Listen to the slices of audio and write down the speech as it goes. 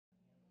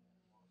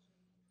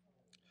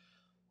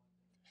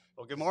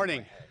Well, good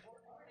morning.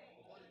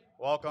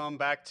 Welcome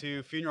back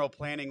to Funeral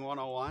Planning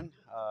 101.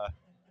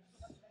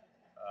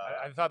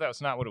 I thought that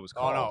was not what it was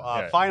Oh called.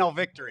 no, Yeah. Final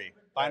Victory.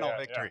 Final yeah,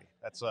 Victory.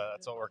 That's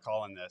what we're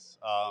calling this.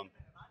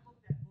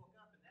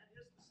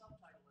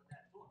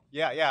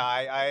 Yeah.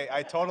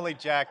 I totally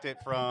jacked it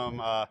from.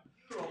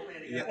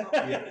 Yeah,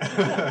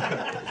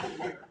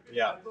 yeah.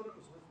 Yeah.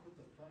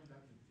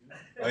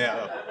 Oh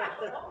yeah.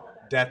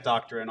 Death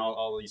Doctrine,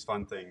 all these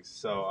fun things.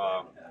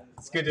 So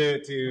it's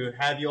good to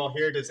have you all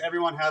here. Does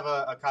everyone have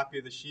a copy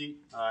of the sheet?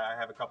 I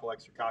have a couple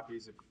extra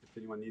copies if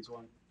anyone needs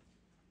one.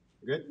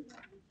 Good.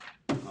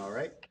 All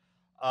right.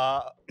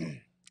 Uh,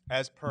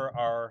 as per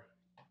our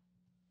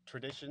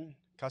tradition,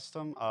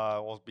 custom,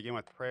 we'll begin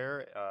with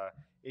prayer.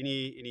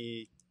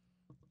 Any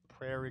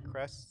prayer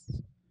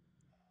requests?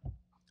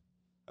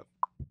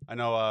 I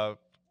know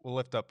we'll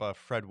lift up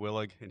Fred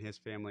Willig and his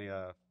family.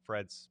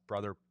 Fred's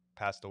brother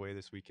passed away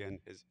this weekend.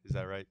 Is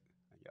that right?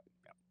 Yeah.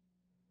 Yeah.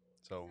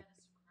 So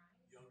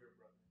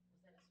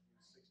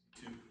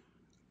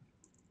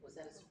Was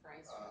that a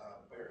surprise?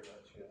 Very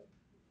much, yeah.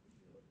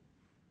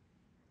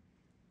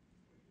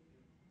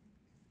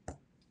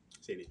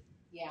 Sadie.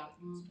 Yeah,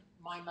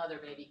 my mother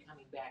may be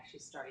coming back.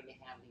 She's starting to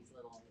have these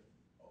little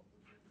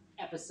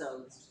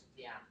episodes.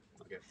 Yeah,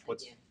 Okay.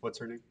 Again. What's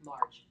her name?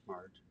 Marge.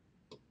 Marge.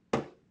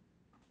 On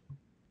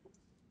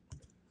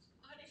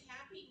a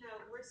happy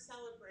note, we're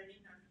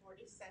celebrating our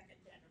 42nd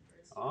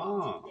anniversary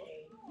Oh.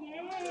 today.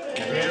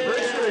 Happy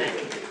anniversary.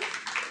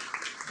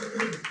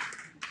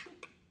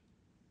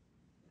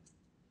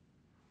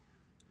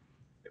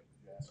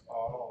 Yes,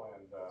 all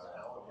and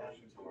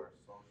solution to our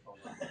social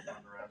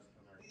unrest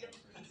and our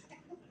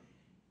country.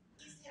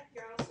 He's happy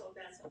also,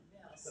 that's a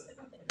mess.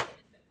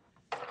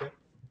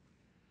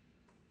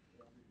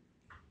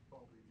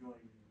 Probably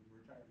joining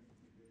retirement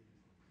in 2 days.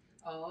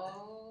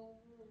 Oh.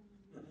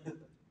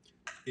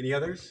 Any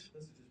others?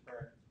 This is just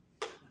fair.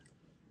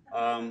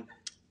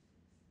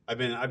 I've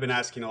been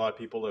asking a lot of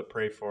people to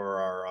pray for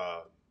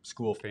our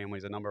school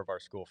families. A number of our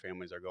school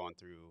families are going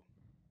through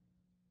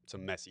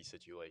some messy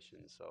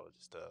situations, so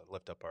just to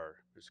lift up our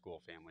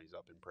school families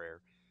up in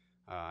prayer.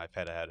 I've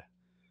had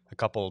a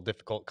couple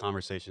difficult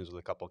conversations with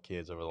a couple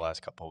kids over the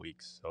last couple of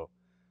weeks, so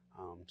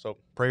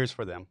prayers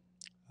for them.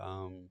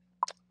 All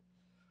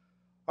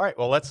right,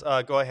 well, let's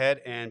go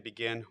ahead and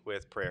begin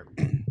with prayer.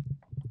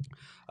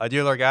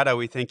 Dear Lord God,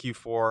 we thank you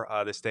for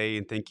this day,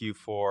 and thank you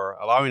for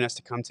allowing us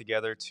to come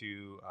together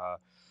to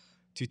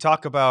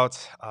talk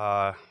about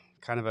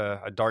kind of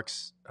a dark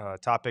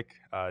topic,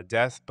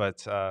 death,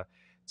 but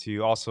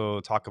to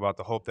also talk about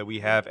the hope that we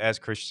have as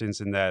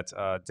Christians, and that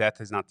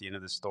death is not the end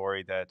of the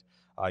story, that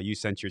you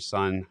sent your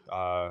son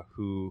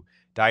who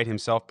died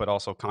himself but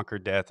also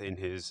conquered death in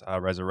his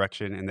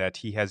resurrection, and that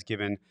he has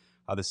given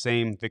the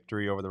same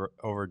victory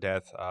over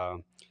death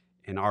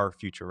in our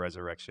future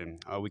resurrection.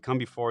 We come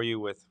before you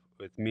with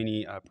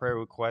many prayer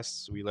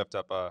requests. We lift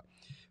up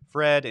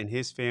Fred and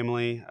his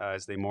family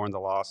as they mourn the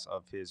loss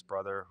of his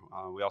brother.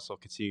 We also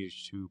continue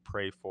to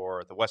pray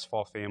for the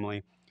Westfall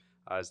family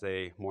as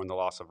they mourn the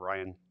loss of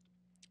Ryan.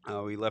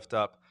 We lift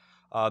up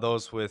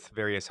those with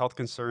various health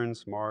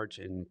concerns, Marge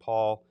and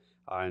Paul,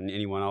 and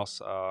anyone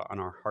else on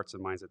our hearts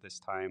and minds at this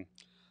time.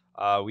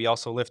 We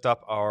also lift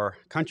up our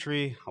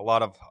country, a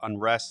lot of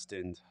unrest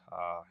and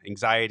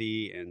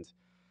anxiety and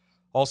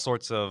all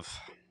sorts of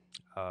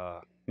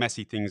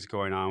messy things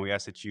going on. We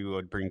ask that you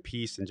would bring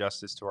peace and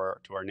justice to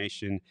our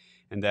nation,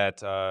 and that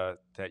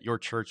that your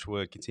church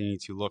would continue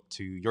to look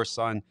to your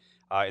Son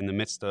in the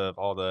midst of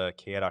all the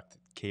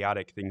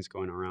chaotic things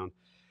going around.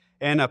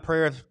 And a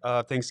prayer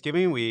of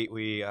thanksgiving.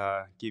 We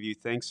give you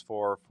thanks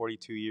for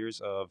 42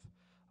 years of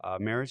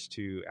marriage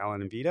to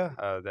Alan and Vita,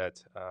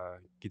 that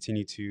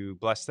continue to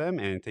bless them,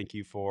 and thank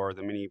you for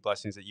the many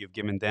blessings that you've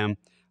given them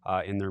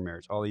in their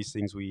marriage. All these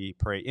things we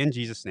pray in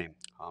Jesus' name.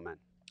 Amen.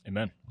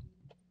 Amen.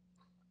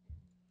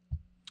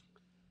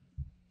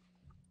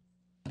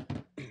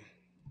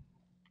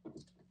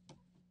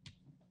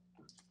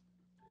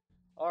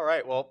 All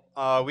right. Well,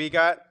 we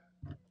got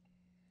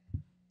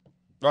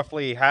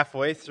roughly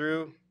halfway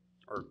through,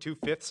 or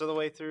 2/5 of the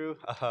way through,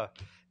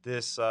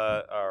 this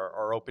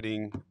our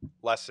opening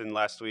lesson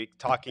last week,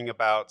 talking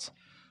about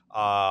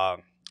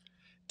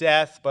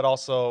death, but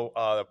also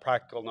the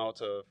practical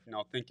notes of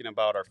thinking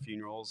about our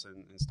funerals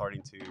and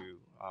starting to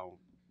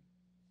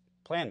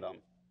plan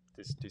them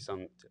to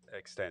some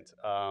extent.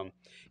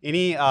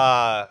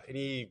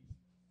 Any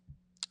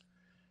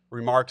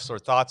remarks or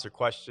thoughts or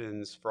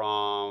questions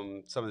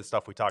from some of the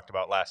stuff we talked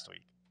about last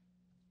week?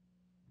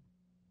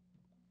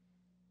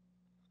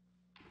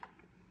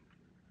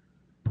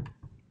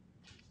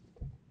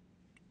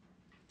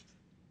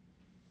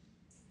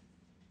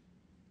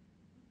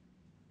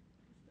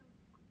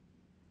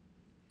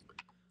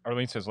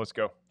 Arlene says, "Let's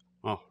go."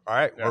 Oh, all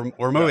right. Yeah.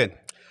 We're moving.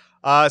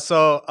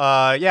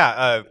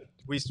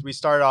 We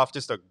started off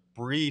just a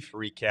brief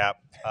recap.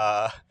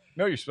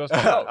 No, you're supposed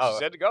to go. Oh. She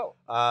said to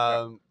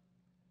go.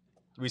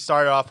 We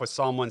started off with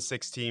Psalm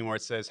 116, where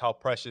it says, "How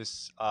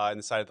precious in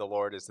the sight of the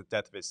Lord is the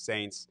death of His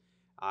saints."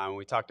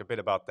 We talked a bit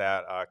about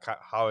that.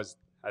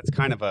 that's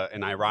kind of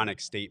an ironic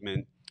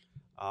statement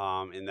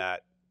in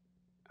that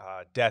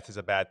death is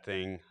a bad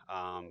thing,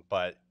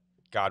 but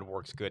God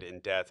works good in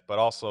death. But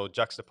also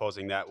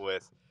juxtaposing that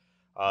with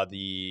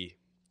the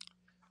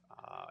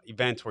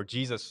event where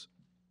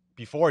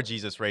before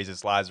Jesus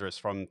raises Lazarus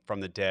from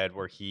the dead,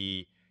 where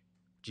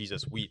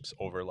Jesus weeps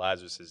over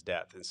Lazarus's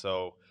death. And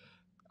so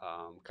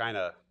kind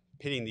of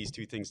pitting these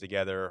two things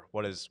together,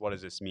 what does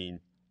this mean?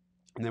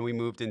 And then we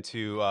moved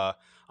into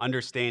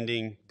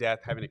understanding death,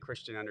 having a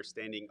Christian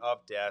understanding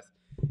of death.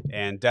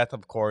 And death,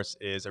 of course,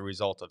 is a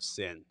result of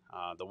sin.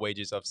 The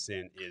wages of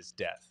sin is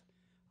death.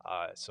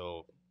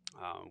 So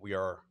we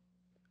are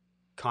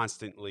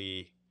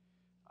constantly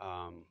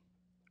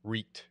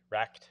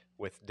racked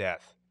with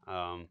death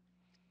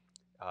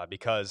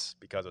because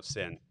of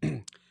sin.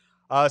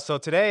 So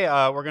today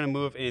we're going to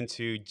move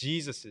into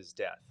Jesus'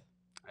 death.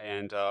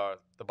 And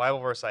the Bible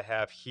verse I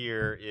have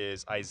here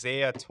is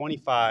Isaiah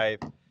 25,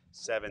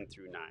 7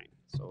 through 9.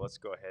 So let's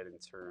go ahead and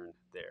turn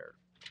there.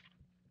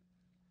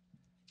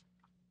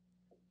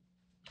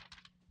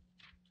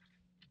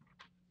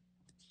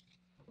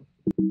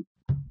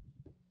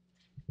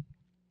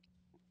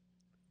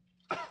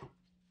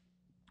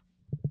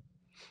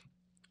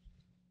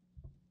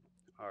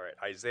 All right,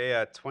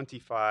 Isaiah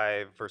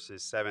 25,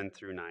 verses 7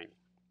 through 9.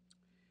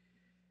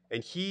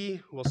 And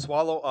he will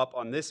swallow up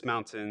on this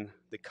mountain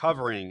the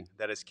covering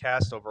that is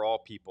cast over all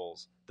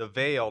peoples, the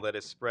veil that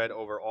is spread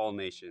over all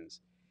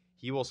nations.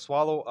 He will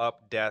swallow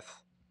up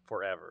death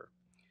forever.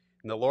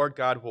 And the Lord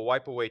God will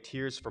wipe away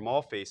tears from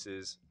all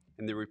faces,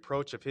 and the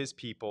reproach of his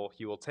people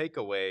he will take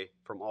away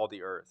from all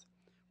the earth.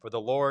 For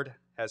the Lord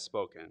has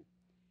spoken.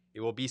 It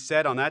will be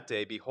said on that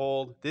day,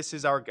 Behold, this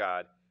is our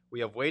God.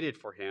 We have waited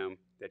for him,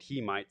 that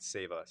he might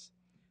save us.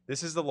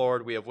 This is the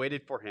Lord. We have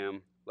waited for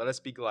him. Let us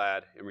be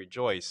glad and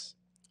rejoice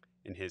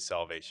in his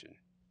salvation.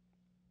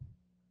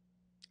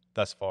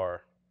 Thus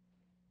far,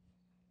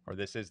 or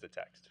this is the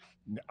text.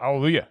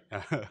 Hallelujah.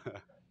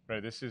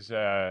 Right, this is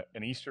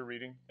an Easter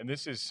reading, and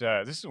this is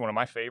one of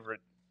my favorite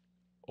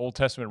Old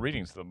Testament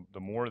readings. The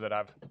more that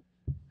I've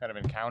kind of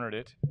encountered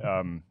it,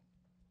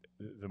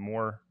 the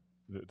more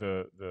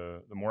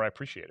I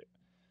appreciate it.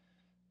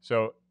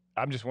 So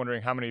I'm just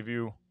wondering how many of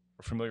you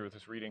are familiar with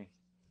this reading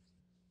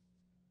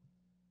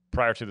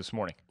prior to this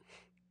morning?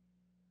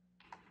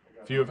 I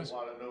got Few of us? A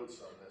lot of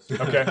notes on this.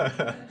 Okay.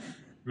 You want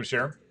to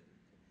share them?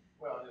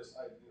 Well, I think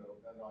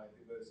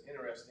that it's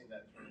interesting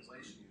that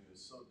translation you is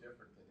so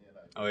different than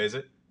NIV. Oh, is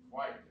it?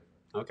 Quite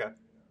different. Okay.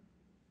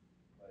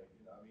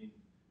 I mean,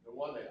 the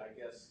one that I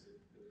guess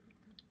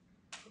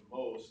the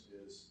most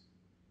is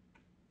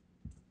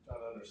not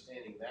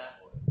understanding that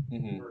one.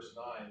 Mm-hmm. Verse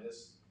 9,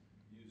 this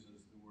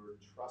uses the word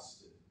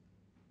trusted.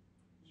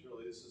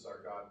 Surely this is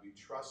our God. We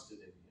trusted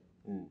in him.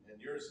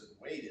 And yours is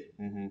waited.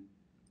 Mm-hmm.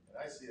 And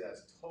I see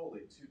that's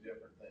totally two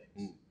different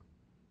things.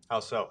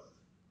 How so?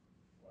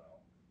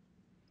 Well,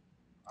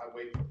 I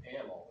wait for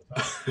Pam all the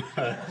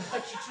time.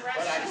 But you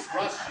But I trust.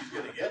 trust she's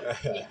going to get it.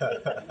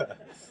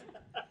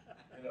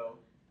 You know,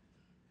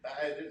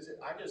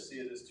 I just see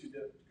it as two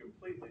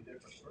completely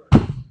different words.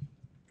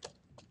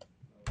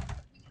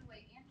 We can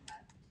wait and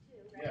trust too,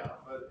 right? Yeah,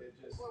 but it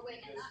just. Or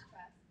wait and just- not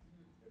trust.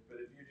 But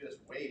if you're just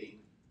waiting,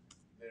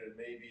 there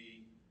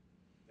maybe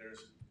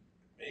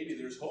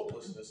there's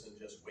hopelessness in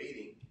just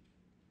waiting.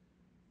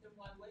 Then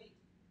why wait?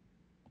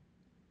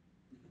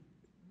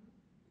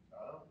 I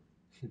don't know.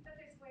 But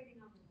there's waiting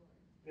on the Lord.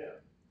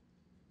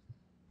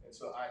 Yeah. And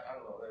so I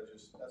don't know.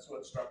 That's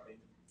what struck me.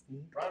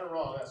 Right or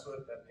wrong, that's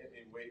what that hit me.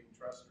 Wait and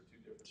trust are two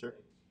different Sure.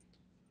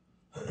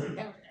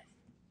 things.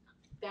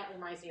 That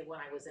reminds me of when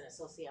I was in a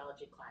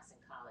sociology class in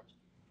college.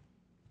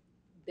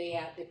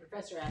 The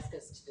professor asked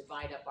us to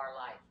divide up our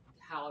life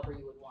however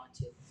you would want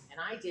to. And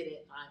I did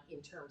it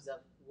in terms of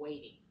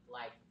waiting,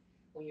 like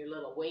when you're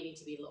little, waiting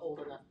to be old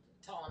enough,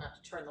 tall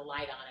enough to turn the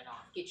light on and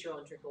off, get your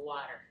own drink of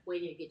water,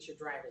 waiting to get your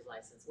driver's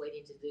license,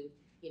 waiting to do,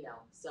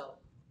 so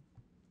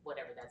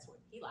whatever, that's what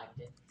he liked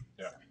it.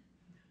 Yeah. So.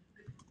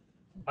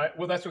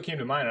 Well, that's what came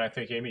to mind, and I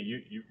think, Amy,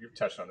 you've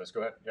touched on this.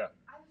 Go ahead. Yeah.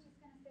 I was just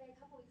going to say a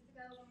couple weeks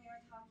ago when we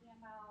were talking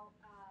about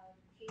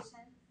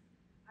patience,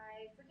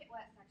 I forget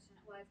what section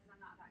it was because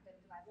I'm not that good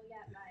at the Bible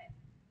yet, but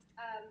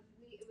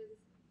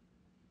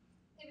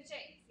it was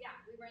James. Yeah,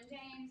 we were in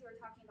James. We were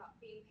talking about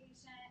being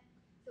patient.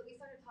 So we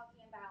started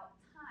talking about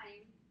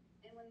time,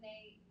 and when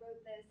they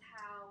wrote this,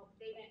 how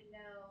they didn't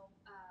know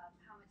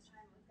how much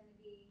time it was going to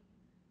be.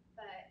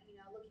 But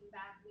looking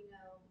back, we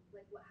know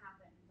like what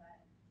happened.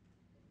 But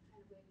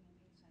kind of waiting in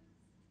patience.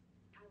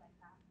 I like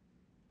that.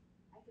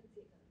 I can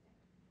see it going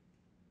there.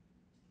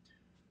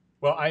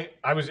 Well,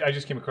 I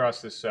just came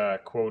across this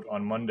quote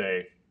on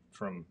Monday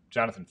from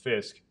Jonathan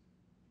Fisk.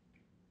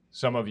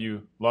 Some of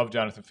you love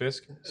Jonathan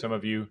Fisk. Some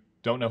of you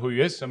don't know who he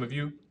is. Some of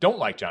you don't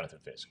like Jonathan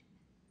Fisk.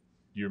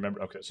 You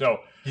remember? Okay, so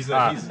He's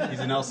an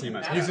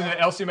LCMS. he's an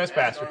LCMS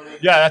pastor.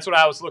 Yeah, that's what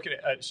I was looking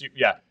at.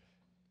 Yeah,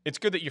 it's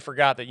good that you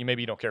forgot that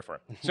maybe you don't care for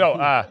him.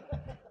 So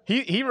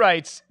he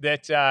writes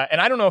that,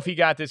 and I don't know if he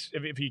got this,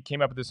 if he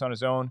came up with this on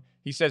his own.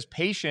 He says,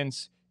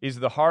 patience is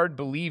the hard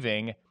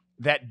believing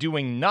that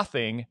doing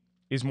nothing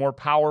is more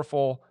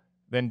powerful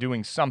than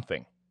doing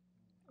something.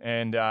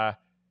 And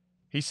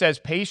he says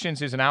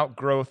patience is an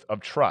outgrowth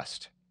of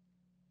trust.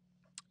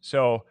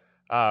 So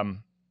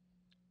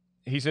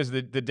he says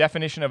the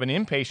definition of an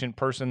impatient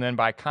person, then,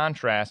 by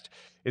contrast,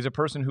 is a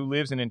person who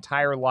lives an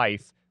entire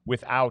life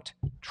without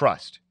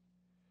trust.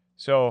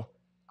 So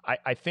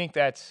I think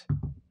that's,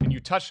 and you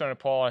touched on it,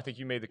 Paul, and I think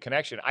you made the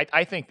connection.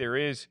 I think there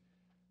is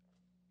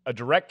a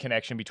direct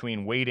connection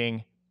between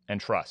waiting and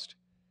trust.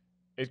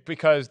 It's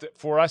because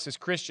for us as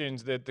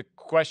Christians, the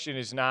question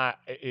is not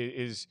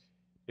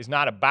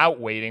about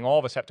waiting. All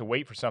of us have to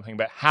wait for something,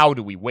 but how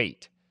do we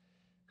wait?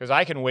 Because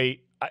I can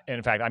wait, and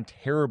in fact, I'm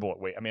terrible at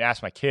waiting. I mean,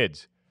 ask my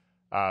kids.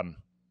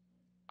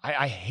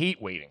 I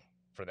hate waiting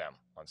for them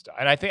on stuff.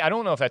 And I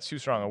don't know if that's too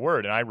strong a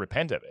word, and I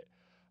repent of it.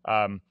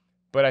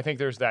 But I think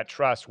there's that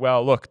trust.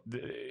 Well, look,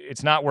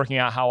 it's not working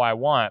out how I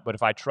want, but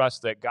if I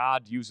trust that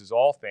God uses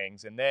all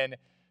things, and then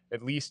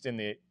at least in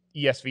the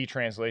ESV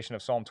translation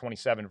of Psalm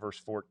 27, verse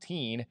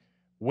 14,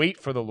 wait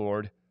for the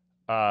Lord,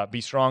 be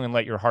strong and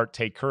let your heart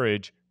take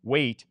courage,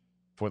 wait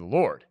for the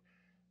Lord.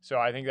 So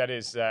I think that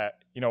is,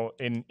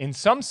 in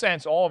some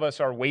sense, all of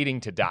us are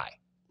waiting to die.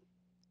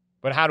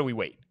 But how do we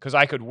wait? Because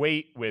I could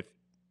wait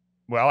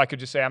I could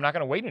just say, I'm not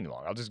going to wait any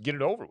longer. I'll just get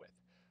it over with.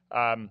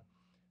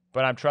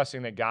 But I'm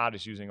trusting that God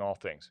is using all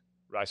things.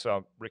 I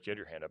saw, Rick, you had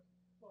your hand up.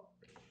 Well,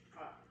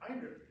 I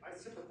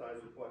sympathize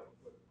with what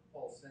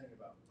Paul's saying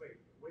about wait.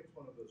 Wait's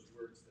one of those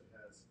words that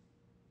has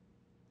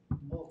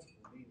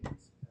multiple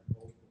meanings and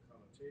multiple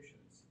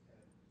connotations. And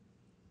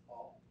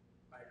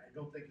I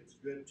don't think it's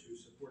good to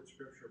support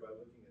Scripture by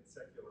looking at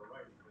secular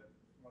writing, but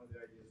one of the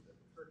ideas that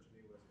occurred to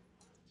me was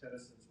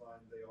Tennyson's line,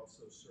 they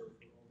also serve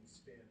who only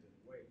stand and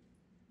wait.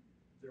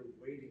 They're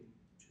waiting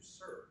to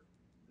serve.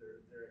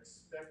 They're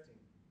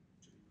expecting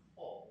to be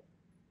called.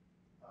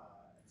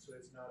 And so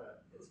it's not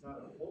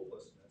a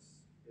hopelessness,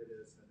 it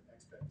is an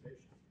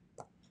expectation.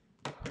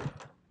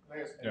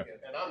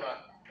 And I'm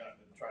not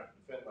trying to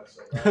defend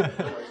myself,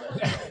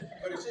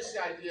 but it's just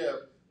the idea of,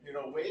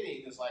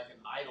 waiting is like an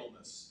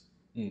idleness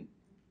to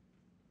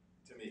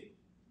me.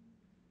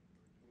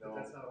 But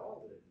that's not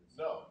all that it is.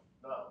 No,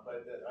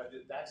 but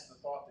that's the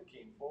thought that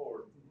came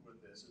forward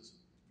with this is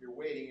you're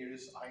waiting, you're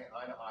just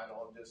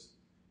idle, and just,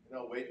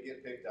 wait to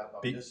get picked up.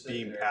 I'm just sitting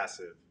being there.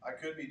 passive. I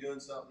could be doing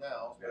something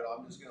else, but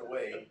I'm just going to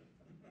wait.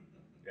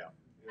 Yeah.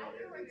 I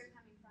know where you're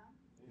coming from.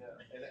 Yeah,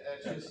 and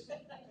it's just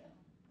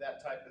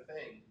that type of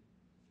thing,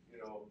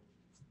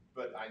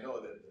 but I know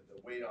that the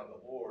wait on the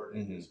Lord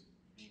and just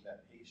being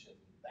that patient,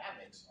 that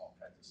makes all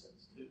kinds of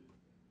sense too.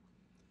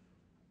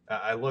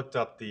 I looked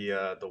up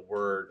the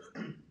word,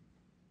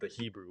 the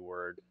Hebrew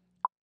word.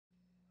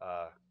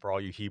 For all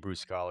you Hebrew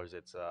scholars,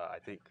 it's I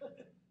think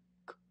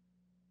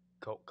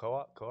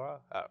Korah,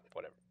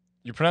 whatever.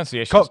 Your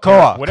pronunciation is Koa,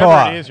 terrible. Whatever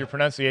Koa. it is, your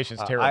pronunciation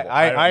is terrible.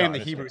 I don't am the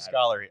know. Hebrew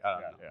scholar. I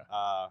don't know.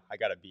 Yeah. I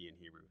got a B in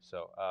Hebrew,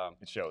 so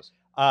It shows.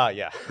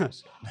 yeah.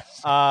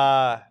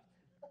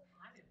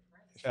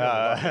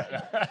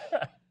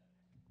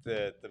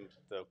 The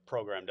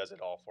program does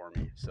it all for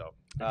me. So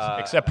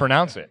Except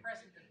pronounce it.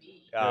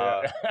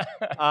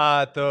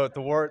 the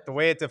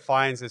way it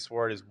defines this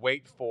word is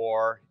wait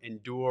for,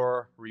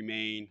 endure,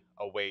 remain,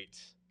 await,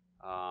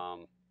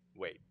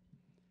 wait.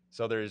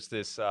 So there's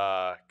this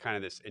kind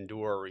of this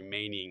endure,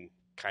 remaining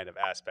kind of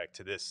aspect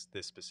to this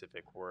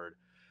specific word,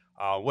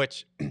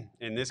 which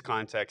in this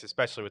context,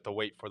 especially with the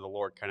wait for the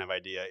Lord kind of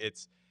idea,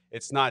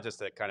 it's not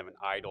just a kind of an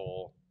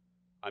idle,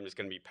 I'm just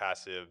going to be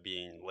passive,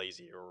 being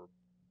lazy or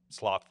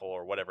slothful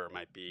or whatever it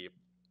might be,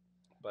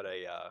 but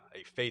a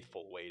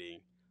faithful waiting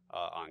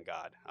on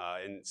God.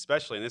 And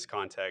especially in this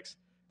context,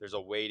 there's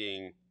a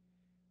waiting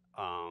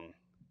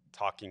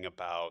talking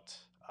about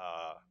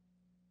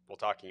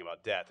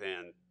death,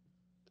 and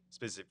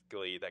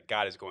specifically that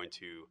God is going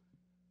to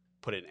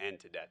put an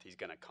end to death. He's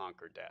going to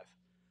conquer death.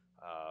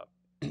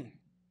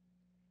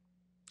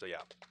 So yeah.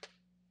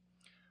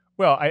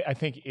 Well, I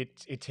think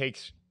it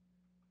takes,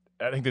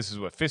 I think this is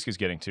what Fisk is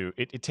getting to.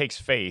 It takes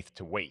faith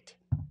to wait.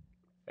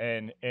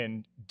 And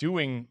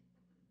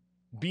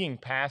being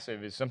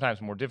passive is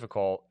sometimes more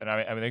difficult. And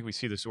I think we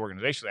see this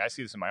organizationally. I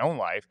see this in my own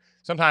life.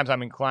 Sometimes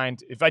I'm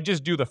inclined, if I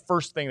just do the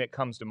first thing that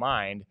comes to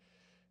mind,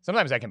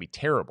 sometimes that can be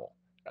terrible.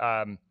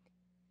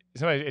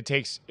 Sometimes it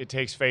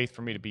takes faith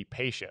for me to be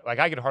patient. Like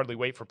I could hardly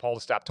wait for Paul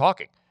to stop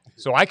talking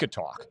so I could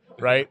talk,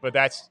 right? But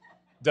that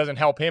doesn't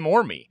help him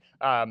or me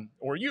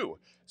or you.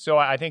 So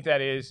I think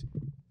that is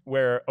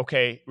where,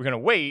 okay, we're going to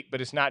wait,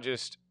 but it's not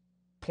just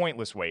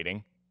pointless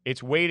waiting.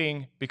 It's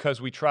waiting because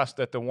we trust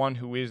that the one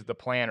who is the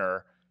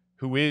planner,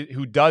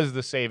 who does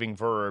the saving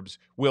verbs,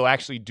 will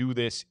actually do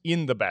this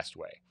in the best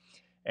way.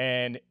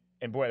 And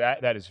boy,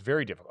 that is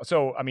very difficult.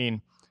 So, I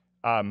mean,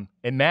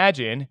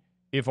 imagine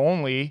if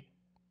only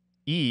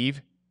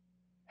Eve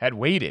had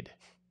waited,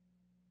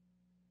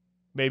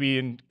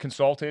 maybe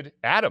consulted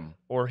Adam,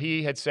 or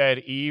he had said,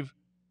 Eve,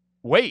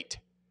 wait,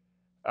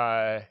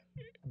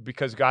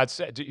 because God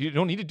said, you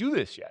don't need to do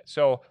this yet.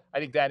 So I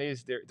think that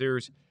is,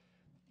 there's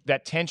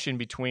that tension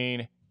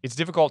between, it's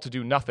difficult to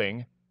do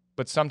nothing,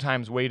 but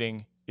sometimes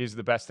waiting is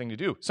the best thing to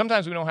do.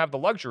 Sometimes we don't have the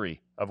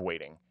luxury of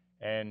waiting.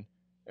 And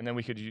then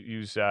we could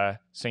use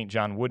St.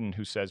 John Wooden,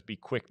 who says, be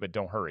quick, but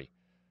don't hurry.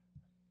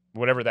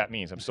 Whatever that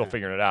means. I'm still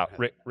figuring it out.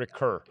 Rick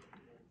Kerr.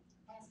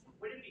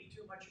 Would it be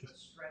too much of a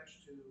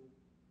stretch to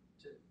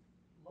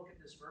look at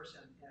this verse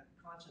and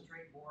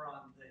concentrate more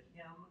on the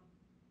him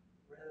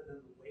rather than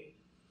the wait?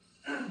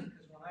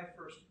 Because when I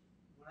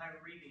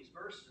read these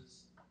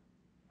verses,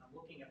 I'm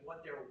looking at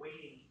what they're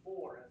waiting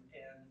for,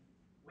 and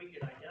we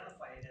could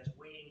identify it as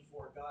waiting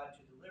for God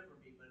to deliver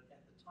me, but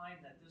at the time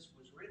that this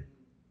was written,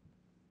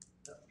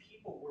 the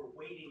people were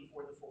waiting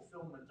for the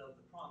fulfillment of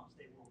the promise.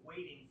 They were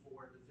waiting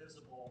for the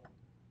visible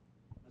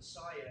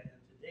Messiah, and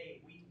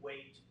today we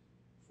wait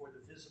for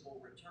the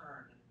visible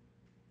return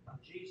of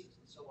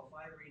Jesus. And so if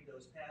I read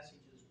those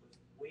passages with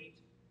wait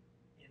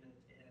in it,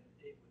 and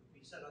we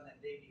said on that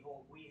day,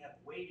 behold, we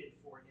have waited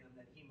for him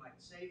that he might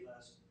save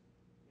us,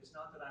 it's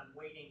not that I'm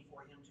waiting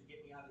for him to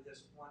get me out of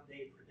this one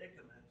day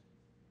predicament,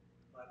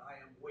 but I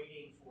am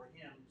waiting for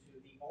him to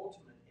the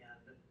ultimate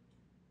end,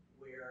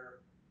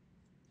 where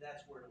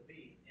that's where it'll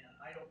be. And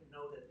I don't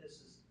know that this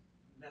is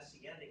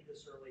messianic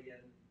this early in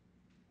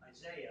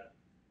Isaiah,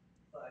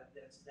 but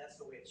that's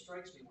the way it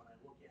strikes me when I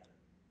look at it.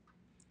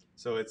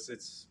 So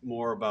it's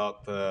more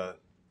about the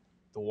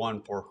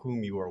one for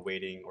whom you are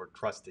waiting or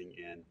trusting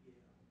in,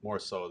 more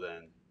so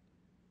than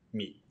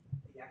me.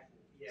 The actual,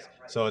 yeah,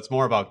 right. So it's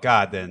more about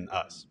God than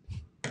us.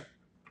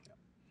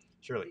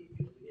 Surely.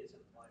 It is in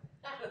the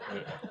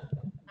Bible.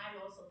 I'm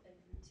also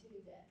thinking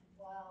too that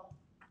while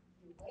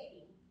you're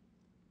waiting,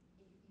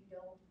 you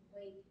don't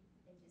wait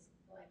and just,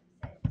 like you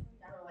said,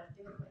 I don't know what to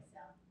do with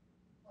myself.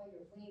 While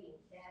you're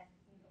waiting,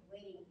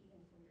 waiting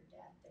even for your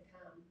death to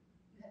come,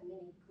 you have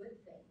many good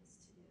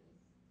things to do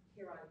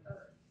here on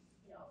earth.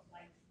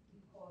 Like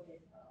you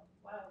quoted,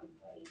 while we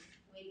wait,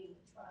 waiting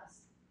with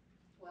trust.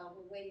 Well,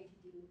 we're waiting to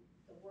do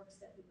the works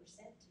that we were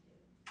sent to do,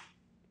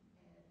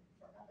 and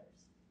for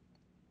others.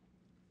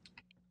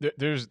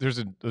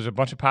 There's a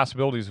bunch of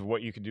possibilities of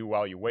what you can do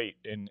while you wait,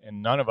 and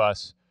none of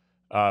us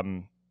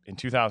in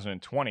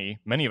 2020,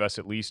 many of us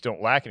at least,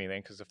 don't lack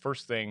anything, because the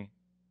first thing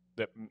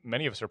that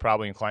many of us are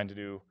probably inclined to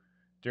do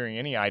during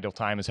any idle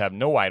time is have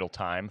no idle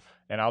time,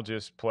 and I'll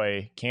just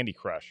play Candy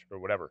Crush or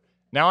whatever.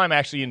 Now I'm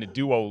actually into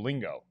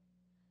Duolingo,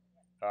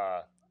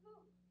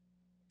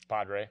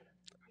 Padre.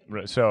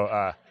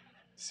 So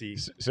See.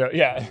 so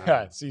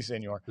yeah, si,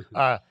 senor.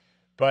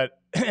 But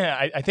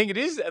I think it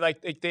is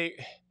like the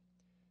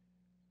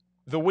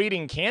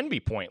waiting can be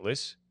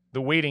pointless.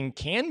 The waiting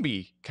can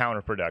be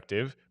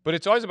counterproductive, but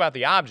it's always about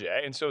the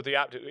object. And so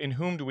in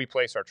whom do we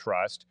place our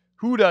trust?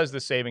 Who does the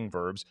saving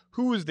verbs?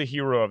 Who is the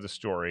hero of the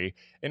story?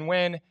 And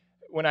when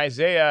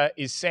Isaiah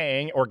is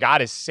saying, or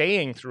God is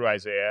saying through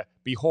Isaiah,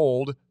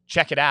 behold,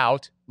 check it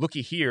out,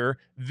 looky here,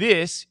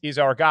 this is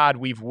our God.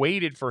 We've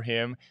waited for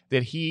him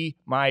that he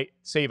might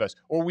save us.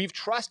 Or we've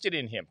trusted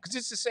in him. Because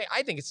it's the same,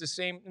 I think it's the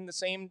same in the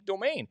same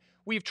domain.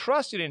 We've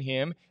trusted in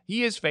him.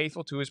 He is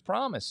faithful to his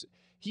promise.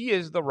 He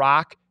is the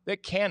rock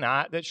that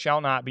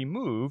shall not be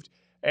moved.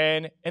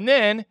 And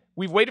then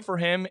we've waited for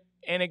him,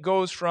 and it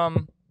goes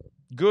from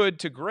good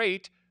to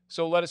great.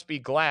 So let us be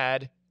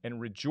glad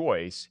and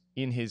rejoice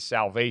in his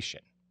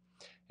salvation.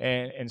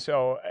 And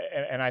so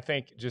I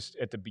think just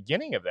at the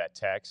beginning of that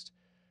text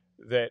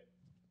that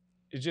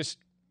it just,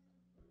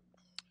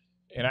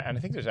 and I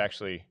think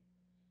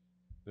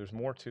there's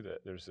more to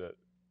that.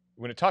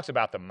 When it talks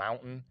about the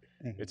mountain,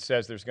 it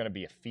says there's going to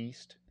be a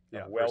feast.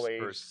 Yeah,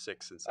 well-aged. verse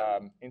 6 and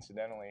 7.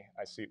 Incidentally,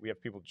 I see we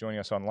have people joining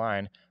us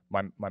online.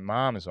 My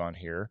mom is on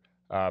here.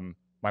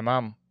 My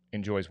mom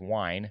enjoys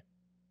wine.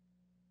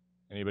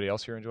 Anybody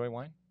else here enjoy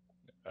wine?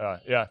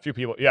 Yeah, a few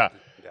people. Yeah.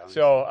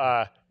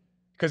 So,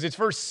 because it's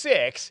verse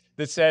 6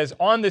 that says,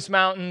 on this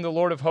mountain, the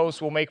Lord of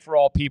hosts will make for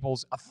all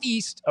peoples a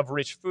feast of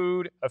rich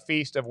food, a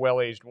feast of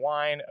well-aged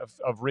wine,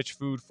 of rich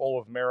food full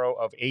of marrow,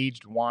 of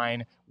aged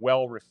wine,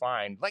 well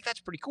refined. Like, that's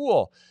pretty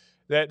cool.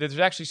 That there's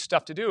actually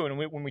stuff to do. And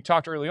when we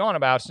talked early on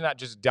about it's not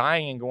just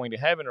dying and going to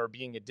heaven or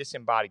being a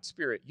disembodied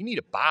spirit. You need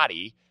a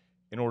body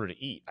in order to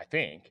eat, I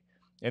think.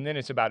 And then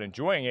it's about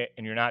enjoying it,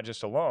 and you're not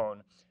just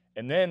alone.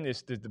 And then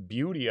the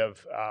beauty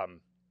of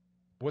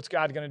what's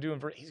God going to do?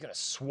 He's going to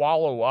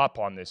swallow up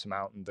on this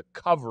mountain the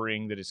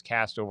covering that is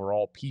cast over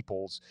all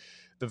peoples,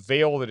 the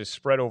veil that is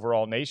spread over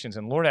all nations.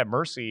 And Lord have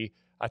mercy,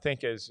 I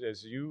think as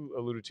you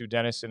alluded to,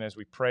 Dennis, and as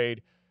we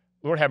prayed,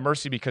 Lord have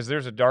mercy, because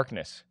there's a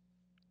darkness,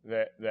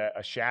 that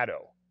a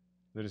shadow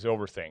that is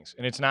over things.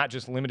 And it's not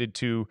just limited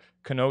to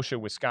Kenosha,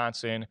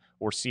 Wisconsin,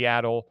 or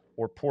Seattle,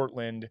 or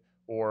Portland,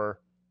 or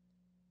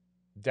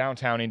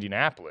downtown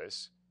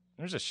Indianapolis.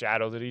 There's a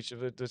shadow that each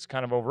of it that's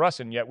kind of over us,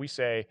 and yet we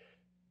say,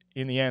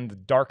 in the end, the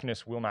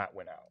darkness will not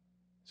win out.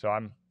 So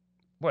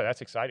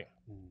that's exciting.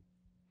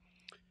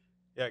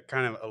 Yeah,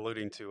 kind of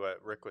alluding to what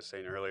Rick was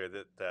saying earlier,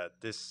 that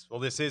this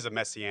is a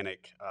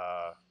messianic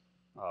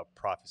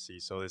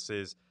prophecy. So this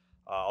is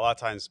a lot of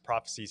times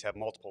prophecies have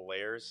multiple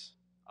layers.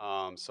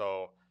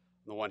 So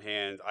on the one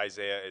hand,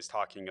 Isaiah is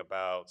talking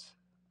about,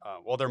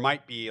 there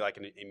might be like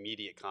an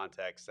immediate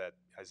context that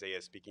Isaiah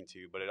is speaking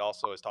to, but it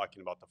also is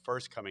talking about the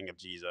first coming of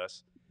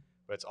Jesus,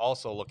 but it's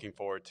also looking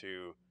forward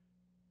to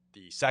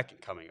the second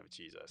coming of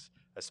Jesus,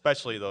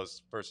 especially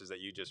those verses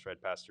that you just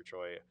read, Pastor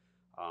Troy.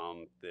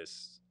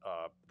 This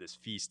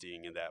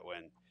feasting, and that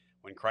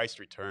when Christ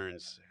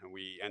returns and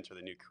we enter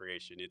the new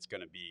creation, it's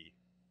going to be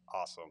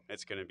awesome.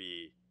 It's going to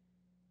be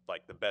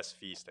like the best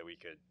feast that we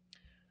could.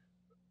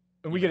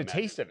 And we get a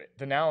taste of it,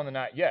 the now and the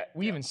not yet.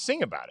 We even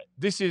sing about it.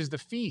 This is the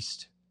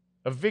feast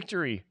of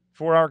victory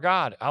for our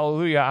God.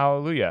 Hallelujah,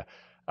 hallelujah.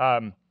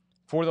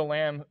 For the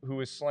Lamb who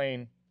was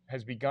slain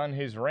has begun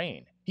his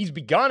reign. He's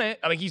begun it.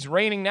 I mean, he's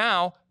reigning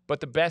now, but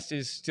the best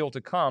is still to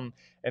come.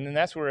 And then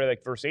that's where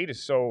like verse 8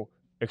 is so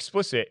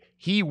explicit.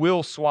 He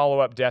will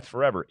swallow up death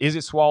forever. Is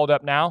it swallowed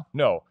up now?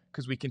 No,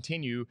 because we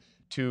continue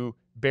to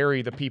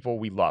bury the people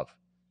we love.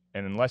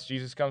 And unless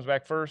Jesus comes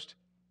back first,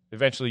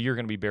 eventually you're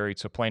going to be buried,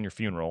 so plan your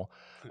funeral.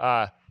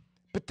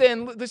 But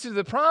then this is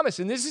the promise,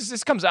 and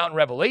this comes out in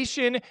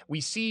Revelation.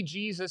 We see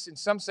Jesus, in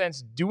some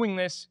sense, doing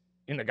this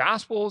in the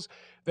Gospels,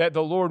 that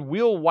the Lord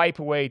will wipe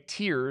away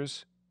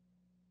tears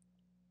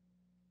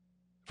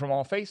from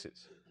all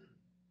faces.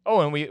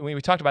 Oh, and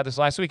we talked about this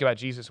last week about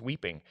Jesus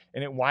weeping.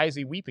 And why is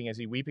he weeping? Is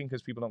he weeping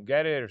because people don't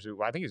get it?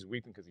 Or I think he's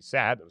weeping because he's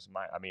sad. That was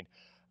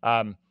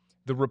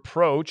the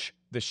reproach,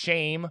 the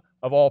shame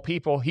of all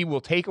people, he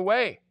will take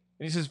away.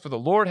 And he says, for the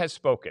Lord has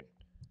spoken.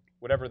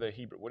 Whatever the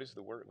Hebrew, what is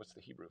the word? What's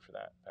the Hebrew for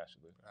that, Pastor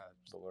Luke?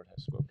 The Lord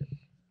has spoken.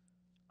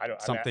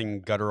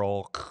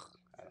 Guttural.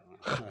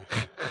 I don't know.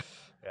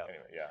 Yeah.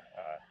 Anyway,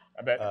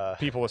 I bet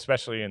people,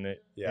 especially in the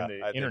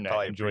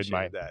internet, enjoyed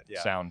my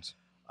sounds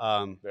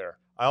there.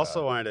 I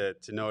also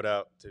wanted to note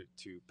out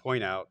to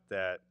point out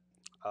that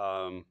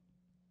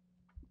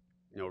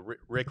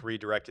Rick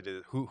redirected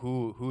it.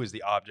 Who is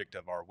the object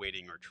of our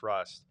waiting or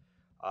trust?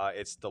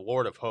 It's the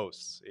Lord of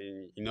hosts.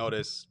 And you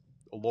notice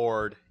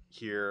Lord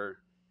here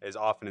is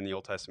often in the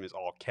Old Testament is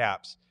all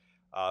caps.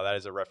 That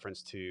is a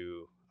reference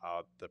to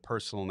the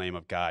personal name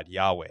of God,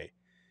 Yahweh.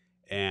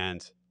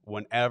 And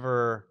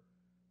whenever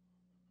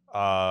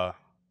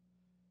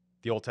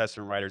the Old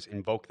Testament writers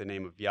invoke the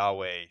name of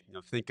Yahweh,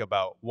 think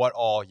about what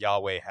all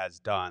Yahweh has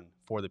done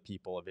for the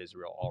people of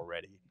Israel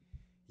already.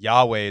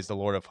 Yahweh is the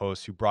Lord of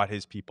hosts who brought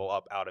his people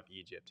up out of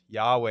Egypt.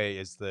 Yahweh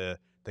is the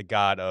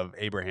God of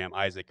Abraham,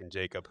 Isaac, and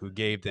Jacob, who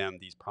gave them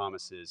these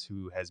promises,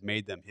 who has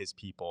made them his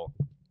people.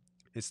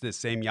 It's the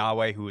same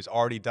Yahweh who has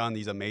already done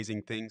these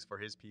amazing things for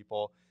his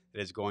people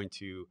that is going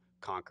to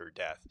conquer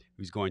death,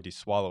 who's going to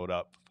swallow it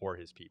up for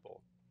his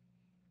people.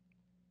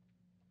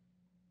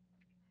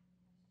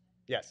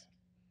 Yes.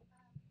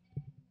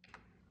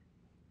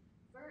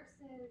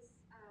 Verses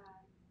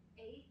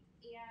 8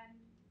 and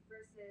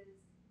verses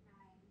 9,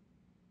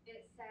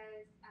 it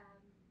says,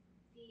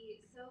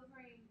 the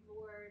sovereign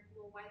Lord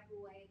will wipe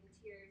away the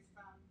tears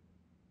from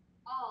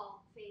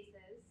all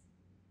faces.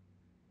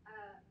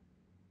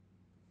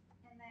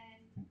 And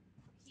then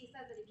he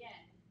says it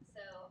again.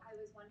 So I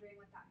was wondering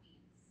what that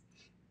means.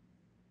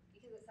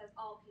 Because it says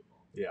all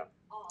people. Yeah.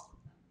 All of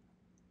them.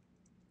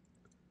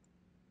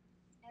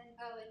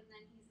 And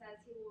then he says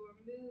he will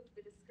remove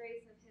the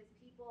disgrace of his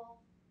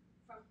people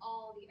from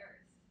all the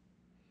earth.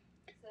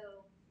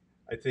 So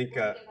I think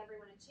will he give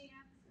everyone a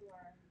chance, or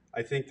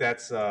I think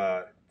that's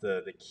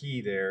the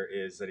key there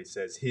is that he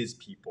says his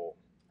people.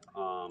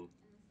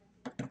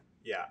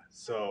 Yeah.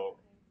 So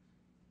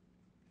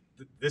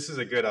this is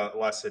a good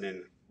lesson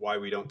in why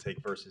we don't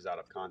take verses out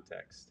of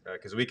context,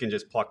 because we can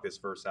just pluck this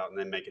verse out and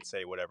then make it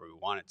say whatever we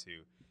want it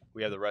to.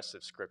 We have the rest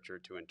of Scripture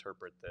to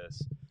interpret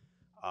this,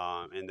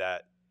 and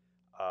that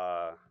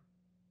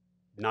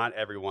not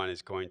everyone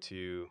is going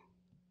to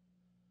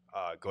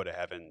go to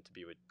heaven to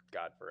be with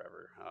God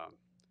forever.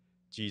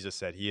 Jesus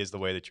said he is the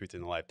way, the truth,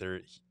 and the life.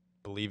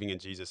 Believing in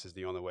Jesus is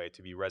the only way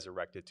to be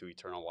resurrected to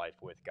eternal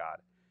life with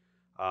God.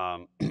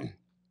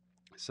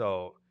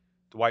 So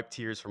to wipe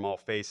tears from all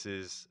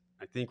faces,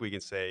 I think we can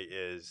say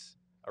is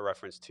a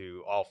reference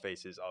to all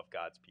faces of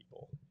God's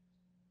people.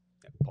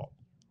 Yeah, Paul.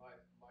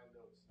 My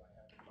notes that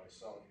I have for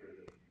myself here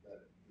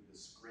that the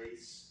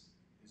disgrace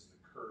is the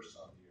curse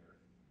on the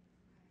earth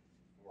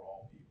for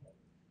all people.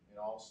 And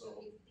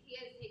also he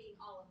is taking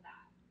all of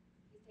that.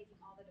 He's taking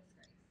all the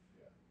disgrace.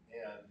 Yeah.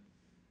 And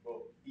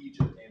both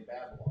Egypt and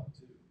Babylon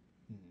too.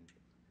 Mm-hmm.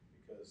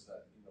 Because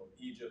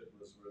Egypt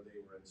was where they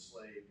were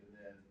enslaved and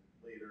then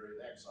later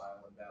in exile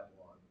in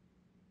Babylon.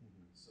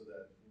 Mm-hmm. So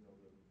that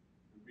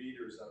the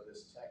readers of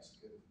this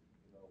text could,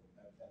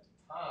 at the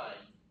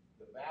time,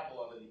 the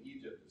Babylon and the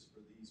Egypt is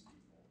for these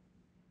people.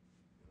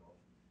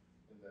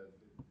 And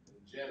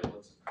in general,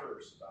 it's a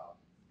curse about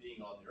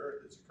being on the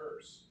earth. It's a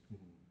curse,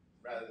 mm-hmm.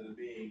 rather than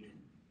being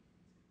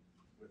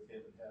with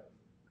him in heaven.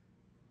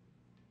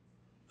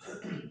 So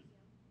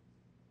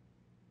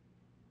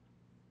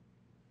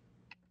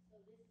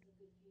this is a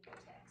good future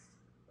text.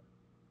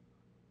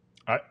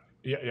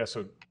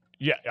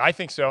 I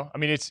think so. I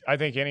mean, I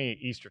think any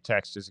Easter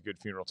text is a good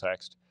funeral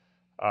text.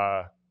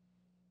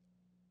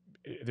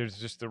 There's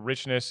just the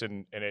richness,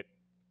 and it,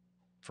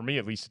 for me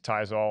at least, it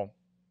ties all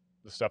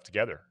the stuff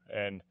together.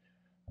 And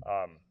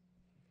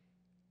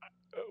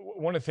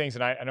one of the things,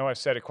 and I know I've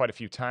said it quite a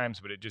few times,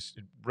 but it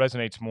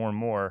resonates more and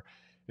more,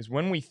 is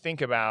when we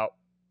think about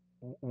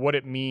what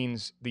it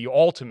means, the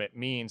ultimate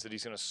means that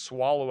he's going to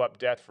swallow up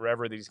death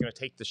forever, that he's going to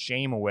take the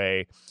shame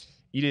away.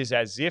 It is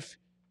as if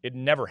it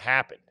never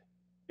happened.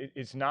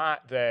 It's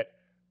not that,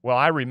 well,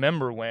 I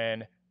remember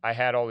when I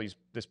had all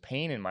this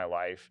pain in my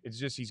life. It's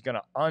just he's going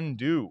to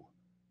undo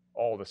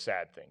all the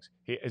sad things.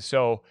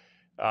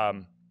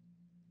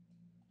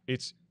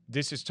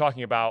 This is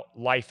talking about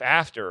life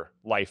after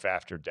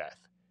death.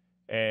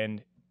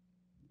 And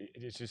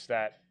it's just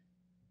that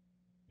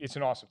it's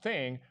an awesome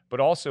thing, but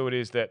also it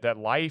is that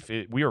life,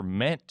 we are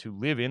meant to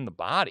live in the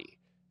body.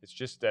 It's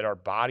just that our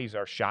bodies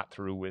are shot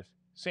through with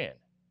sin.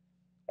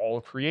 All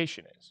of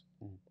creation is.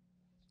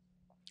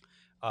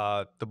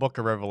 The book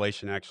of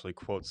Revelation actually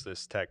quotes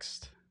this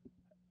text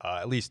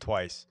at least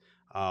twice.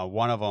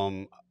 One of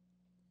them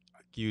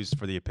used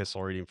for the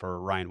epistle reading for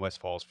Ryan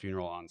Westfall's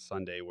funeral on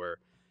Sunday, where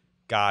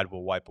God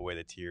will wipe away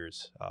the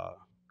tears,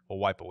 will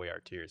wipe away our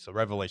tears. So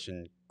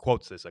Revelation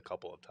quotes this a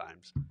couple of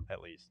times,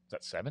 at least. Is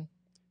that 7?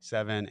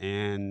 7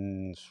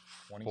 and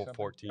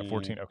 14,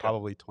 14, okay.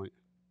 Probably 20,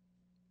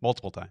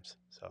 multiple times.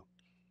 So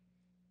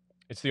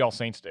it's the All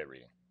Saints Day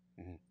reading.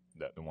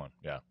 The one,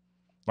 yeah.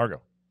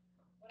 Margot.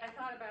 What I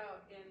thought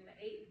about in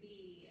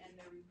 8b, and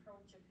the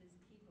reproach of his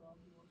people,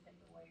 he will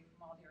take away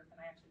from all the earth.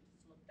 And I actually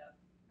just looked up,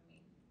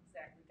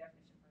 exactly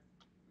definition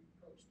for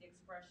reproach, the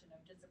expression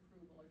of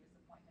disapproval or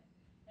disappointment.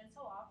 And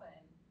so often,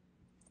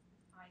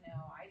 I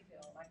know I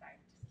feel like I've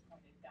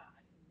disappointed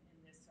God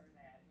in this or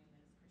that. As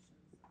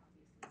Christians,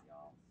 obviously, we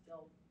all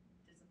still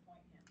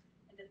disappoint him.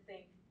 And to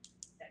think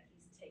that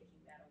he's taking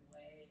that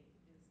away is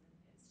just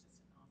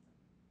an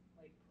awesome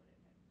way to put it.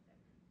 That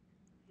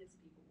his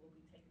people will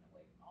be taken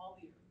away from all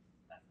the earth.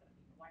 That's going to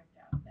be wiped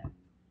out. That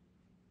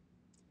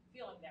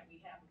feeling that we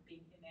have of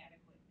being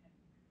inadequate and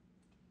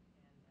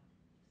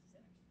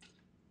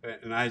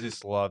sinners. And I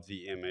just love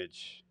the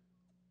image.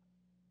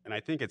 And I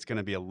think it's going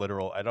to be a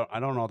literal. I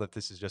don't know that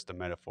this is just a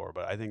metaphor,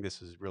 but I think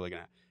this is really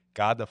going to.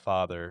 God the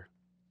Father,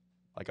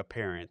 like a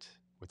parent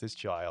with his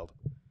child,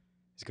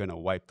 is going to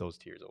wipe those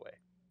tears away,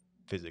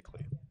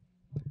 physically.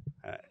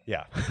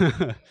 Yeah,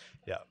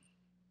 yeah.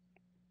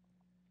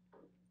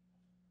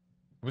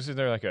 Wasn't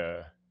there like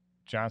a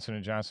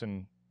Johnson &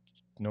 Johnson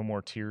No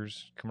More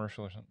Tears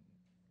commercial or something?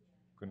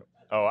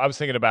 Oh, I was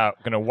thinking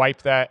about going to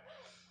wipe that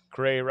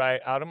gray right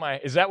out of my.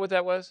 Is that what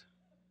that was?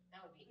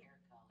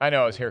 I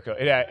know it's hair color.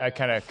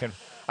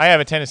 I have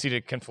a tendency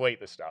to conflate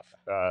this stuff.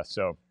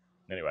 So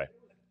anyway,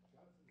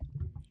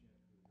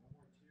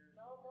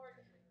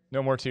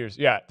 no more tears.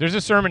 Yeah, there's a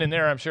sermon in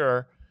there, I'm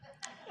sure.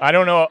 I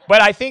don't know, but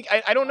I think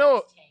I don't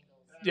know.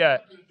 Yeah.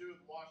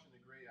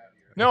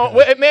 No,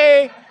 well, it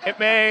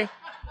may,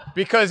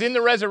 because in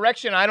the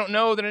resurrection, I don't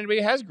know that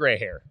anybody has gray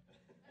hair.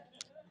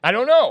 I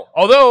don't know.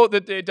 Although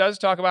that it does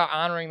talk about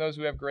honoring those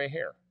who have gray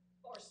hair.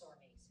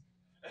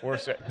 Or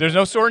sore knees. There's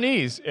no sore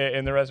knees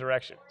in the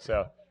resurrection.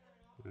 So.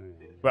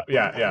 But we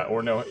talked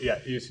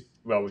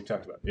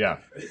about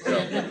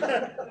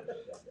So.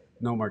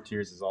 No More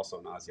Tears is also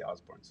an Ozzy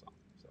Osbourne song.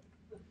 So.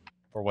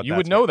 For what you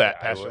would know that,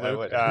 Pastor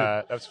Luke.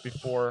 That's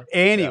before.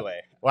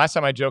 Anyway. Last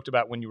time I joked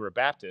about when you were a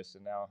Baptist,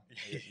 and now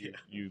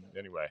you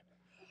anyway.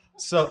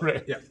 So,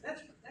 yeah.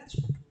 That's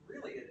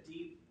really a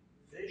deep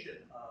vision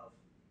of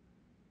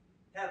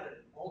heaven,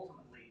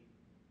 ultimately,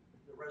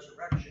 the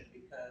resurrection,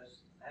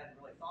 because I hadn't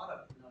really thought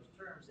of it in those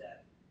terms,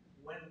 that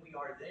when we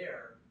are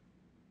there,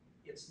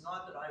 it's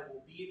not that I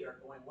will be there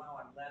going, wow,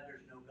 I'm glad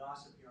there's no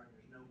gossip here and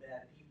there's no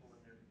bad people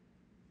in there.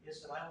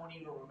 It's that I won't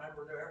even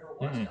remember there ever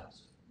was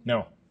gossip.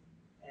 No.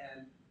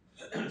 And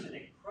it's an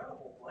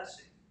incredible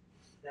blessing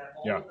that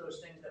all of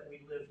those things that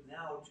we live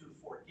now to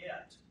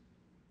forget,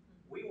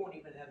 we won't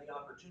even have the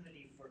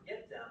opportunity to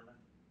forget them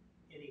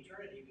in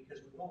eternity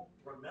because we won't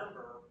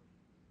remember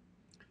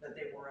that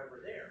they were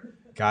ever there.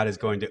 God is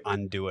going to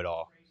undo it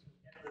all.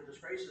 The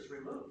disgrace is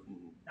removed.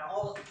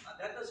 Now,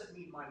 that doesn't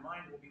mean my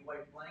mind will be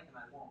wiped blank and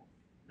I won't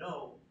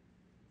know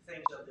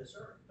things of this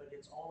earth, but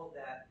it's all of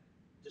that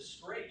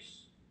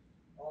disgrace,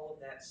 all of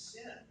that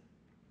sin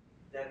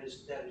that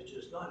is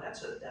just gone.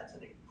 That's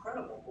an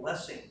incredible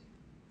blessing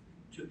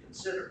to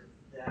consider,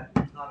 that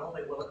not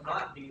only will it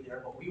not be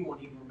there, but we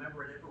won't even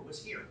remember it ever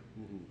was here.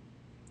 Mm-hmm.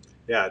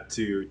 Yeah,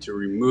 to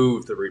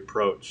remove the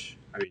reproach.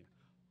 I mean,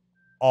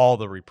 all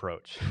the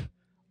reproach,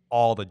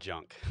 all the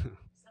junk. Sometimes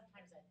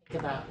I think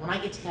about, when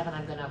I get to heaven,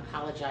 I'm going to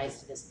apologize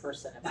to this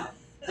person about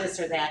this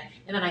or that,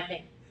 and then I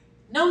think,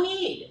 no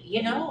need,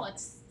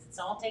 it's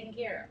all taken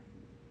care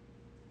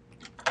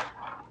of.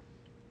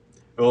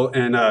 Well,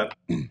 and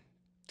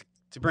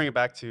to bring it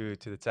back to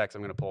the text,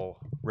 I'm going to pull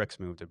Rick's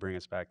move to bring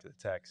us back to the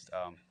text.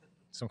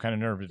 Some kind of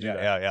nerve to do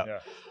that.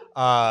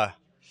 Yeah.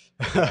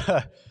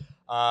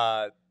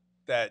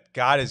 That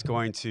God is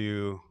going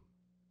to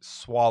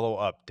swallow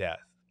up death.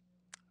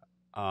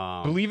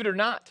 Believe it or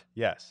not.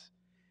 Yes.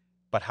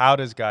 But how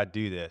does God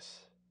do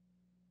this?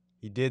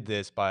 He did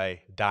this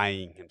by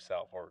dying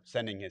himself, or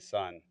sending his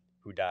son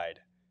who died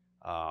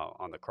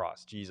on the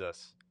cross.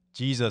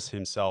 Jesus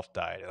himself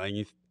died.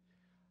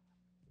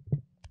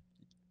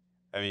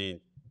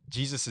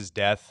 Jesus'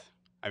 death,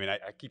 I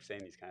keep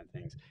saying these kind of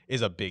things,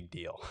 is a big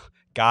deal.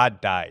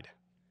 God died.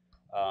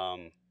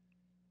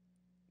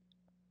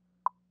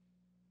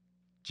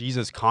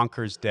 Jesus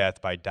conquers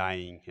death by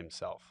dying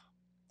himself.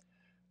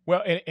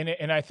 Well,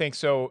 and I think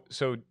so.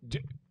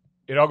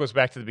 It all goes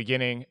back to the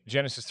beginning.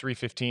 Genesis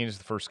 3:15 is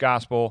the first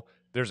gospel.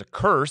 There's a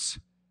curse,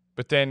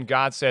 but then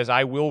God says,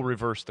 "I will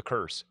reverse the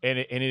curse," and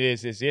it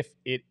is as if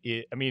it.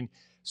 I mean,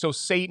 so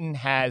Satan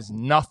has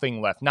nothing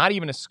left, not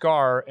even a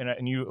scar.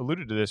 And you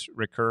alluded to this,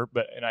 Rick Kerr,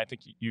 and I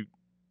think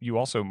you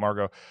also,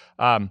 Margot,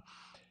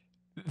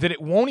 that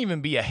it won't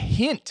even be a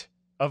hint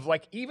of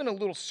like even a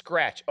little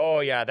scratch.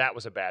 Oh yeah, that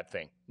was a bad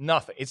thing.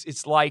 Nothing.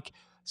 It's like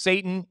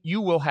Satan,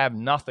 you will have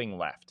nothing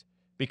left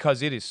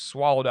because it is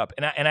swallowed up.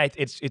 And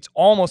it's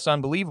almost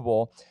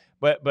unbelievable.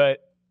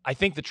 But I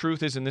think the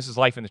truth is, and this is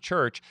life in the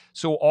church.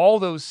 So all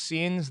those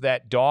sins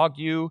that dog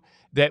you,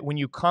 that when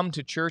you come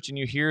to church and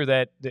you hear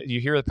that you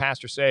hear the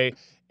pastor say,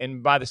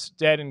 and by the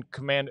stead and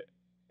command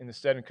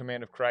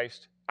of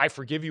Christ, I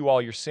forgive you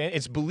all your sins.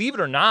 It's, believe it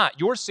or not,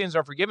 your sins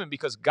are forgiven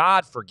because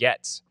God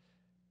forgets.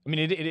 I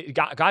mean,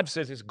 God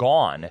says it's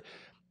gone.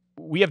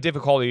 We have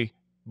difficulty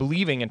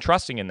believing and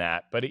trusting in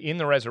that, but in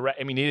the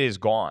resurrection, I mean, it is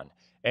gone.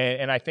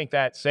 And I think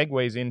that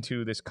segues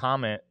into this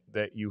comment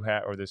that you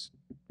have, or this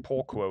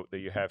poll quote that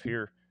you have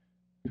here,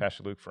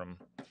 Pastor Luke, from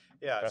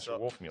Pastor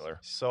Wolfmueller.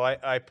 So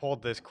I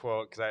pulled this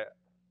quote because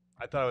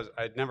I thought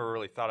I'd never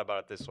really thought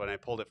about it this way. And I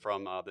pulled it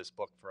from this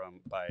book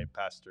by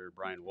Pastor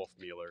Brian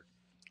Wolfmueller,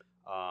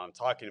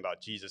 talking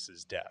about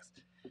Jesus's death.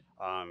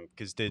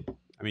 Because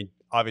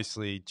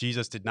obviously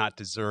Jesus did not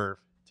deserve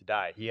to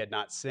die. He had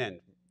not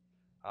sinned.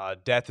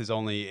 Death is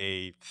only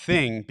a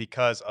thing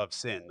because of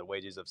sin. The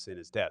wages of sin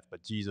is death,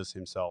 but Jesus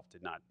himself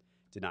did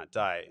not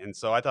die. And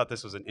so I thought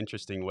this was an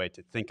interesting way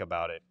to think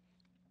about it.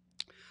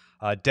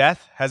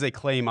 Death has a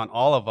claim on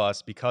all of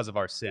us because of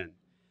our sin,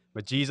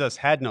 but Jesus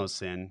had no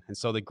sin, and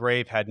so the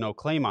grave had no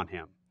claim on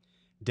him.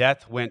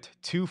 Death went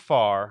too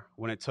far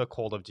when it took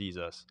hold of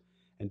Jesus,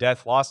 and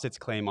death lost its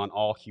claim on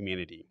all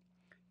humanity.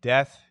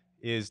 Death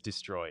is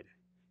destroyed.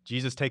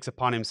 Jesus takes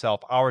upon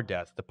himself our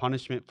death, the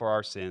punishment for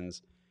our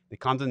sins, the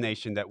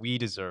condemnation that we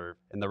deserve,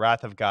 and the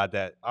wrath of God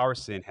that our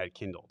sin had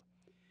kindled.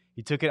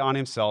 He took it on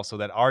himself so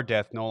that our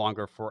death no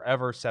longer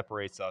forever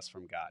separates us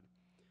from God.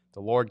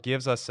 The Lord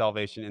gives us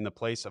salvation in the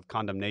place of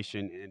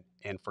condemnation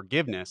and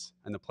forgiveness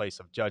in the place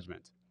of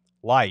judgment,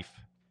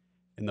 life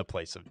in the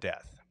place of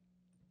death.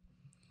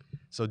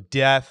 So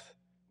death,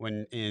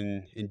 when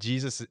in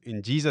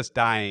Jesus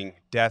dying,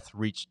 death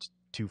reached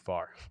too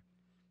far.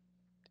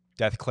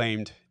 Death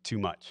claimed too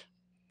much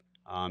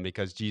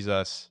because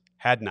Jesus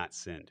had not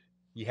sinned.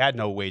 He had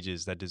no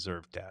wages that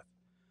deserved death.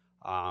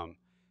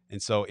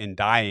 And so in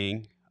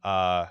dying,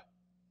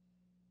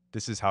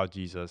 this is how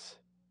Jesus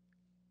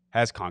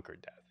has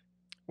conquered death.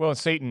 Well,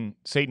 Satan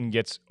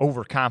gets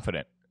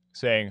overconfident,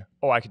 saying,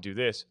 "Oh, I could do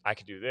this.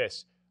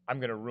 I'm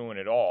going to ruin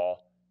it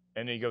all,"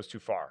 and then he goes too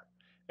far.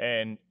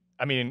 And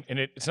I mean,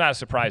 it's not a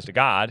surprise to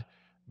God,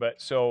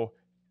 but so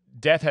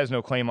death has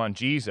no claim on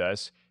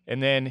Jesus.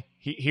 And then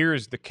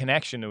here's the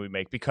connection that we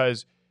make,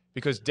 because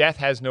death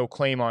has no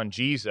claim on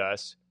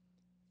Jesus.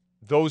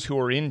 Those who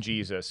are in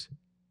Jesus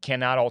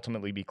cannot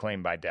ultimately be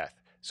claimed by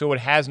death. So it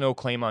has no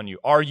claim on you.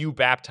 Are you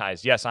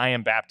baptized? Yes, I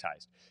am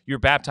baptized. You're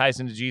baptized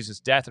into Jesus'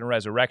 death and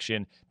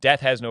resurrection.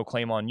 Death has no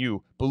claim on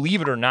you.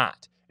 Believe it or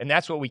not. And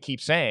that's what we keep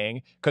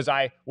saying, because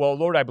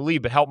Lord, I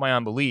believe, but help my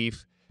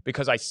unbelief,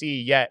 because I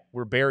see yet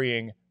we're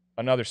burying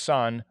another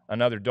son,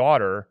 another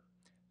daughter.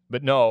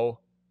 But no,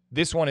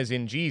 this one is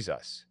in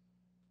Jesus.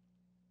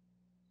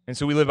 And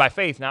so we live by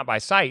faith, not by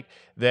sight,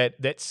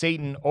 that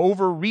Satan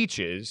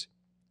overreaches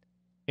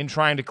in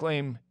trying to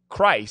claim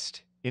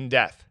Christ in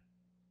death.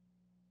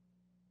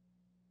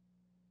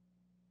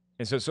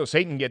 And so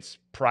Satan gets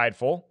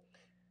prideful,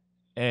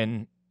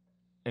 and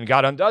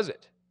God undoes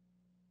it.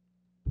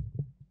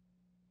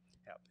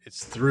 Yeah,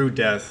 it's through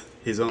death,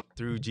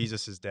 through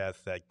Jesus'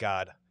 death, that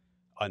God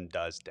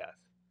undoes death.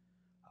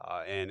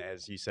 And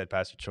as you said,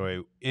 Pastor Choi,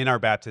 in our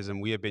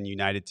baptism, we have been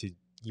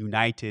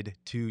united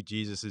to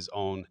Jesus'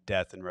 own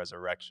death and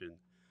resurrection.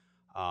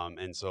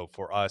 And so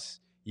for us,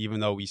 even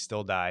though we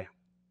still die,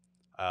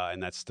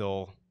 and that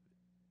still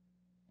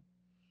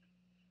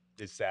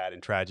is sad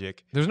and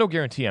tragic. There's no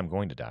guarantee I'm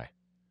going to die.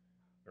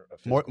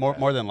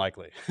 More than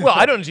likely. Well,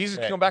 I don't know. Jesus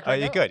can come back right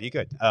now. He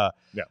could.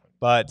 Yeah.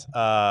 But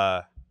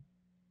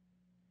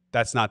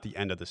that's not the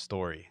end of the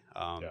story.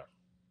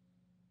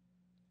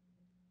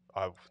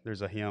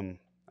 There's a hymn,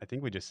 I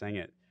think we just sang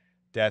it.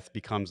 Death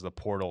becomes the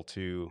portal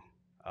to,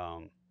 I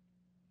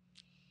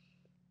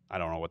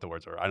don't know what the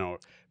words are. I don't know.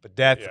 But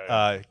death,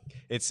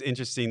 it's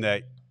interesting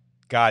that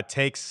God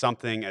takes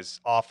something as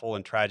awful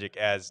and tragic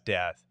as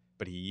death,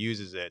 but he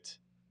uses it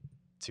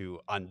to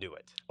undo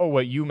it. Oh,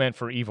 what you meant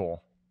for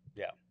evil.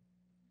 Yeah.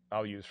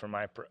 I'll use for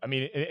my,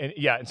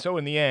 and so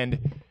in the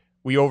end,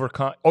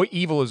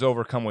 evil is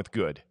overcome with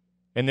good.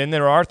 And then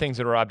there are things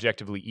that are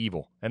objectively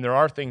evil, and there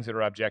are things that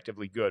are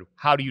objectively good.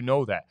 How do you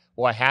know that?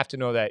 Well, I have to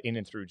know that in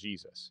and through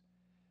Jesus.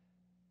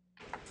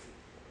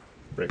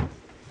 Rick.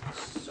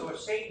 So if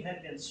Satan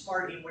had been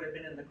smart, he would have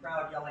been in the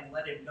crowd yelling,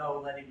 "Let him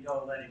go, let him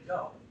go, let him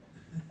go."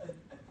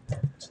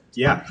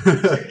 Yeah.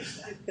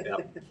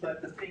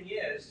 But the thing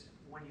is,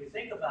 when you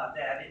think about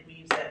that, it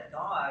means that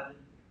God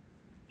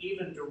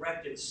even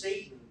directed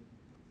Satan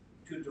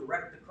to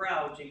direct the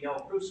crowd to yell,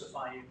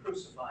 crucify him,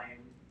 crucify him,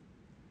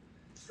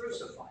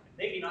 crucify him.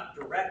 Maybe not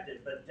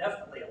directed, but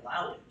definitely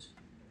allowed it.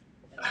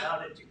 And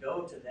allowed it to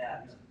go to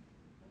that.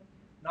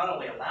 Not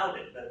only allowed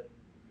it, but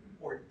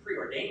or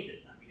preordained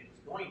it. I mean, it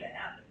was going to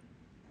happen.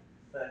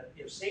 But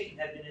if Satan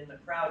had been in the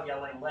crowd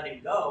yelling, let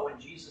him go,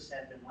 and Jesus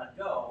had been let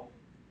go,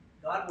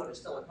 God would have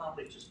still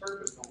accomplished his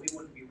purpose, but we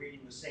wouldn't be reading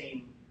the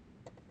same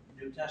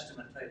New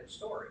Testament type of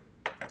story.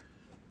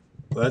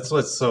 Well, that's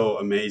what's so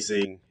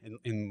amazing.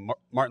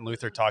 Martin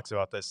Luther talks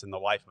about this in the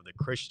life of the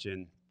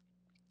Christian,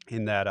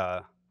 in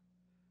that,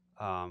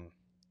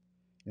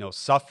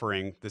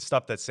 suffering, the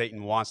stuff that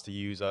Satan wants to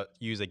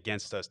use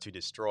against us to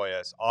destroy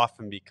us,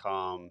 often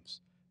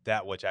becomes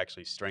that which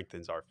actually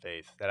strengthens our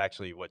faith, that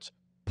actually which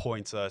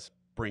points us,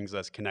 brings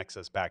us, connects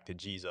us back to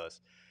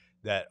Jesus,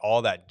 that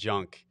all that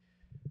junk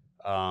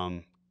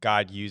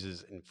God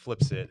uses and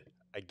flips it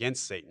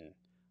against Satan.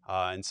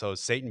 And so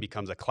Satan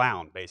becomes a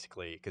clown,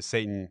 basically, because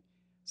Satan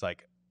is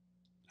like,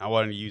 I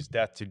want to use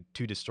death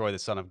to destroy the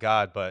Son of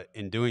God, but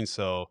in doing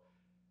so,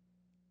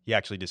 he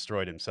actually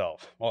destroyed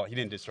himself. Well, he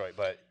didn't destroy,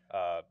 but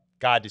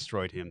God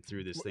destroyed him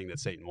through this thing that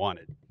Satan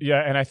wanted.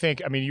 Yeah, and I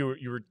think, I mean, you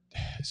were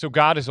so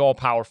God is all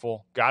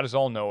powerful. God is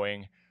all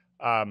knowing.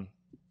 God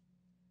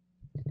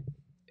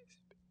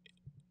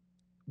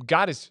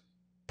is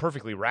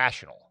perfectly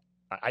rational,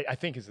 I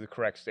think is the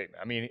correct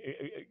statement. I mean,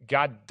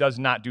 God does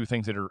not do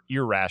things that are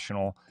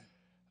irrational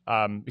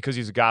because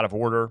he's a God of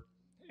order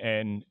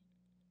and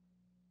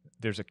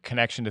there's a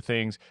connection to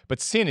things.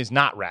 But sin is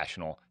not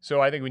rational.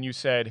 So I think when you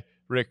said,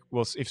 Rick,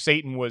 well, if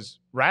Satan was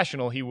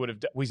rational, he would have.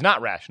 He's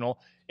not rational,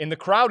 and the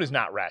crowd is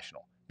not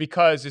rational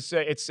because it's.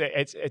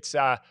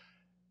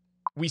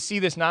 We see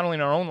this not only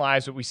in our own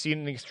lives, but we see it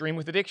in the extreme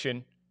with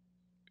addiction.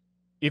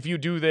 If you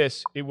do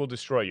this, it will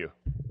destroy you.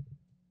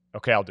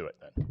 Okay, I'll do it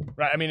then.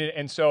 Right? I mean,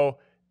 and so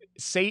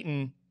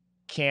Satan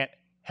can't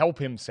help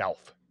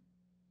himself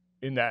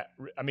in that.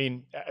 I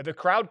mean, the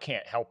crowd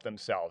can't help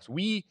themselves.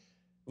 We,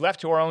 left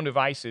to our own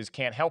devices,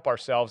 can't help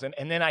ourselves.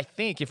 And then I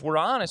think if we're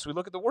honest, we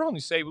look at the world and we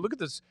say, look at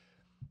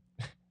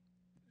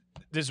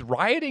this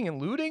rioting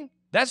and looting.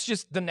 That's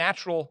just the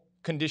natural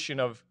condition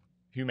of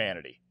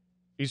humanity,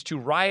 is to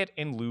riot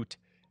and loot.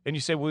 And you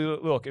say, well,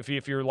 look,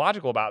 if you're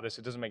logical about this,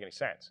 it doesn't make any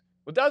sense.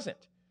 Well, it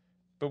doesn't.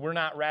 But we're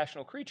not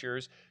rational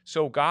creatures,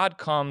 so God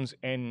comes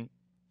and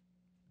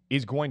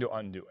is going to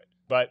undo it.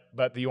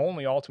 But the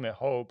only ultimate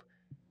hope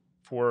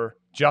for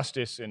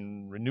justice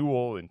and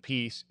renewal and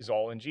peace is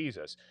all in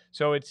Jesus.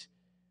 So I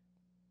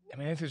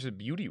think there's a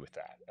beauty with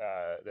that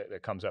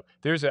that comes up.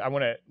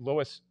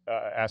 Lois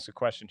asked a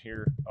question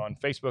here on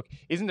Facebook.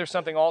 Isn't there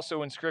something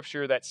also in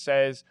Scripture that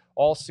says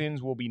all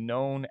sins will be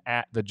known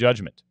at the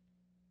judgment?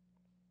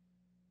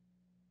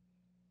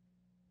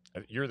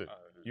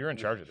 You're in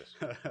charge of this.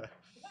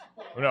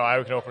 No,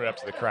 I can open it up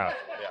to the crowd.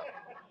 Yeah.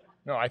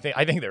 No, I think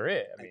there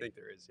is. I think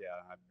there is.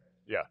 Yeah.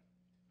 Yeah.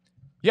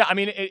 Yeah. I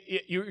mean,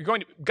 you're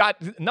going to God.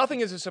 Nothing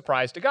is a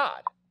surprise to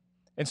God,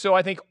 and so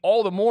I think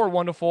all the more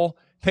wonderful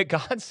that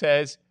God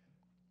says,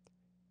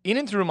 in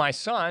and through my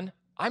Son,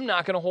 I'm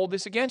not going to hold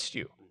this against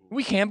you.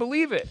 We can't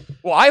believe it.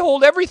 Well, I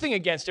hold everything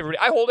against everybody.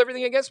 I hold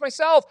everything against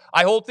myself.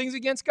 I hold things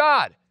against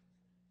God.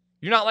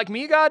 You're not like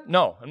me, God?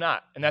 No, I'm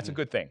not, and that's a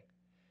good thing.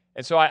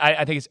 And so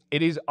I think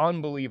it is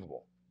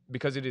unbelievable,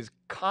 because it is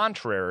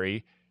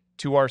contrary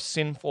to our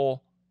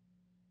sinful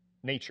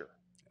nature.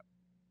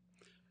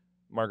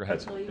 Margaret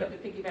has. Well, to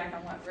piggyback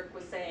on what Rick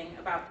was saying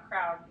about the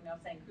crowd,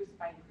 saying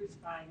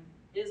crucifying.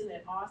 Isn't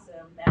it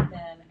awesome that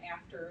then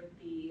after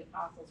the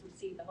apostles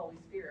received the Holy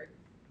Spirit,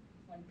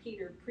 when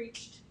Peter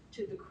preached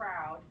to the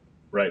crowd,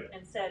 right,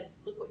 and said,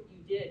 "Look what you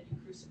did! You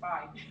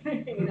crucified."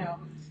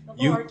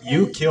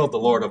 You killed the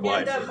Lord of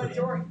life. And the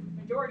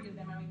majority of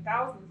them,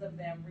 thousands of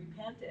them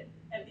repented.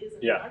 And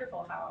isn't it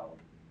wonderful how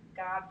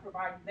God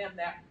provided them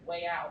that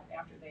way out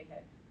after they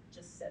had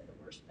just said the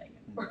worst thing?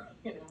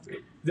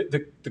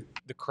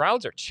 The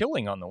crowds are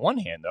chilling on the one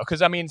hand, though, because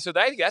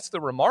that's the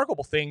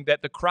remarkable thing,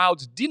 that the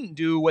crowds didn't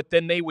do what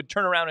then they would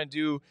turn around and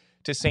do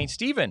to St.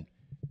 Stephen,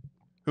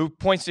 who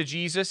points to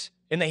Jesus,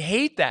 and they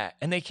hate that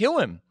and they kill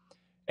him.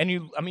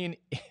 And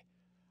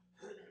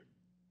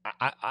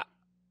I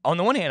on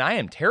the one hand, I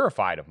am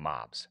terrified of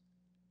mobs,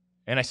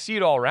 and I see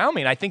it all around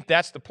me, and I think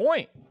that's the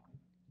point.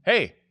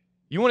 Hey,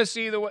 you want to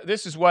see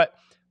this is what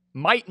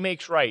might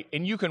makes right,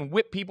 and you can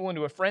whip people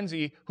into a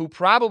frenzy who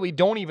probably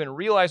don't even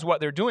realize what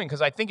they're doing,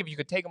 because I think if you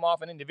could take them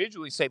off and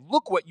individually say,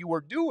 look what you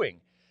were doing,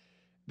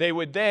 they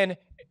would then,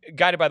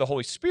 guided by the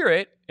Holy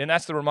Spirit, and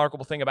that's the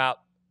remarkable thing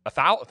about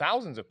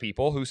thousands of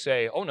people who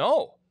say, oh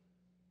no,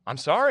 I'm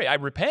sorry, I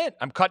repent,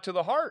 I'm cut to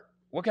the heart.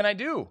 What can I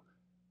do?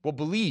 Well,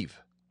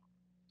 believe.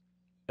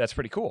 That's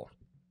pretty cool.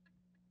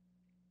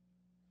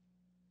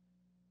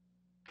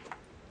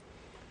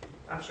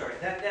 I'm sorry,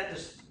 that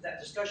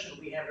discussion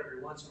we have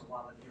every once in a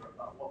while in here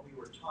about what we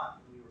were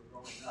taught when we were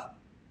growing up,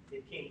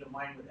 it came to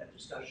mind with that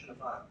discussion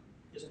about,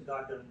 isn't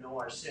God going to know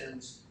our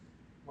sins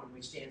when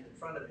we stand in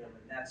front of him,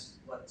 and that's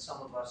what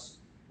some of us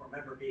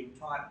remember being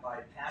taught by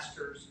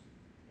pastors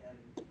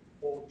and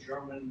old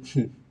German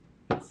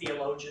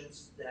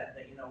theologians, that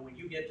when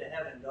you get to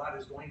heaven, God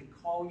is going to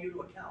call you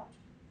to account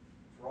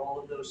for all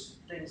of those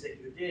things that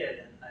you did.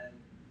 And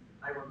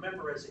I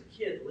remember as a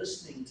kid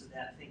listening to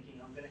that,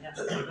 thinking, I'm going to have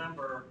to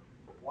remember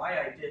why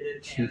I did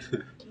it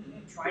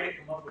and try to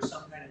come up with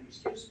some kind of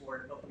excuse for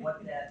it. But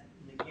what that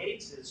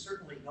negates is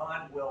certainly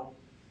God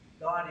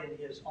in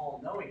his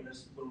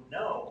all-knowingness will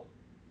know,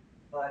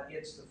 but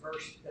it's the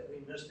verse that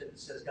we missed it. It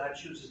says God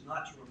chooses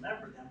not to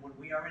remember them when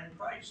we are in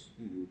Christ.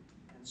 And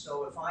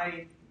so if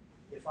I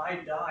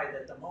die,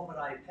 that the moment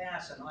I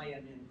pass and I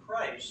am in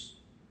Christ,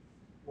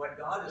 what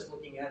God is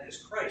looking at is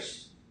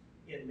Christ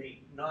in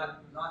me,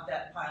 not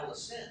that pile of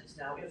sins.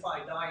 Now, if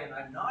I die and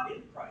I'm not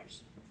in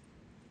Christ,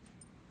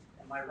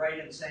 am I right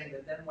in saying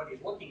that then what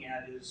he's looking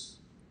at is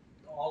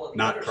all of the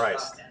Not other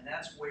Christ. stuff, and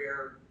that's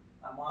where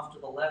I'm off to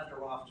the left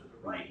or off to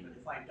the right. But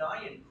if I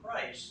die in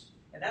Christ,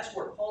 and that's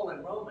where Paul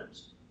in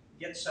Romans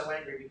gets so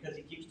angry, because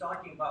he keeps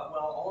talking about,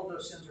 well, all of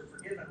those sins are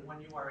forgiven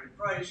when you are in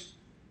Christ.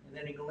 And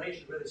then in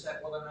Galatians, where they said,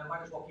 well, then I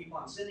might as well keep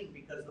on sinning,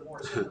 because the more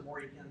I sin, the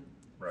more you can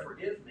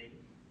forgive me.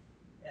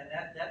 And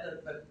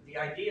but the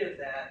idea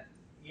that,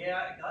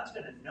 yeah, God's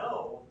going to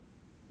know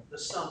the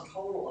sum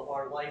total of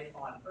our life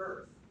on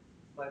earth,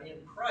 but in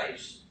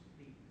Christ,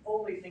 the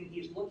only thing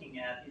he's looking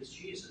at is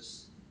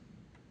Jesus.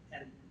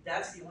 And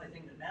that's the only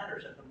thing that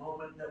matters at the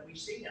moment that we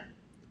see him.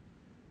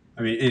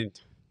 I mean,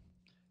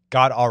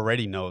 God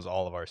already knows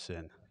all of our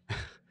sin.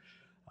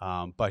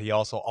 But he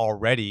also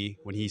already,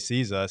 when he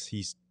sees us,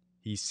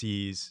 he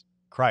sees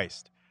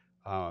Christ.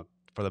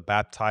 For the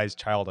baptized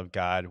child of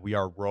God, we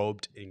are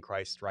robed in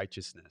Christ's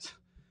righteousness.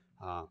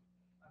 I'm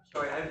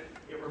sorry,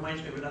 it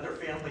reminds me of another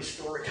family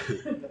story.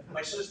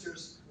 My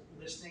sister's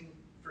listening,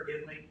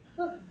 forgive me.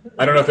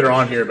 I don't know if they're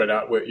on here, but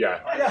yeah.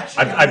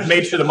 I've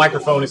made sure the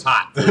microphone is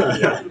hot.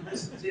 Yeah.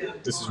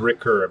 This is Rick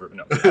Kerr.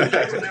 No.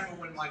 I remember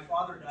when my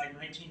father died in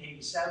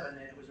 1987,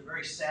 and it was a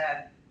very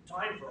sad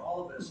time for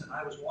all of us. And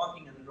I was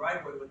walking in the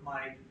driveway with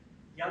my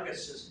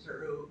youngest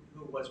sister, who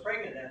was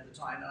pregnant at the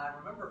time. And I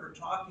remember her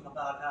talking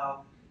about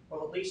how,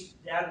 well, at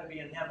least Dad will be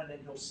in heaven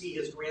and he'll see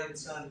his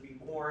grandson be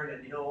born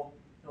and he'll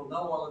know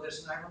all of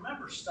this. And I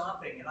remember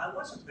stopping, and I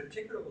wasn't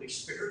particularly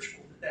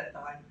spiritual at that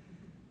time.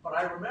 But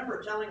I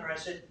remember telling her, I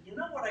said, you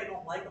know what I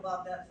don't like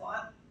about that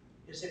thought?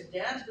 Is if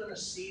Dad's going to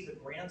see the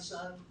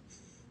grandson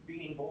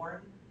being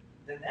born,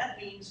 then that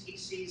means he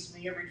sees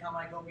me every time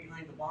I go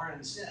behind the barn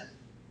and sin,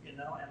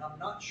 and I'm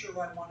not sure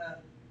I want to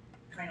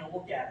kind of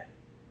look at it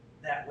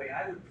that way.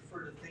 I would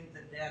prefer to think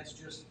that Dad's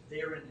just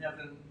there in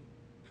heaven,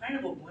 kind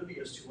of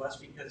oblivious to us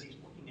because he's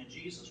looking at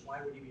Jesus.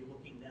 Why would he be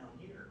looking down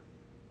here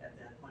at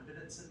that point? But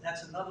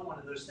that's another one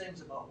of those things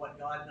about what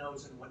God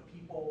knows and what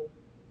people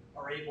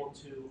are able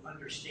to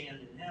understand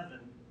in heaven,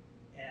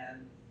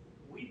 and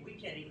we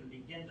can't even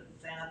begin to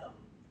fathom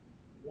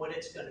what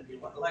it's going to be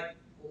like. Like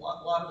a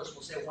lot of us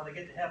will say, when I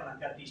get to heaven,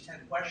 I've got these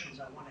 10 questions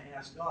I want to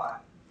ask God.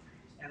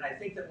 And I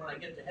think that when I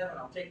get to heaven,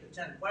 I'll take the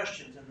 10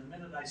 questions, and the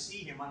minute I see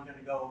him, I'm going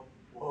to go,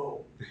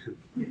 whoa.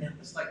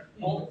 It's like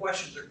all the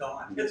questions are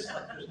gone. It's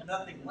like there's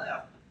nothing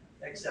left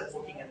except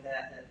looking at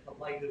the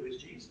light who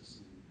is Jesus.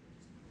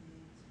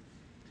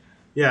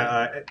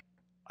 Yeah,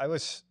 I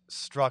was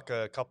struck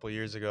a couple of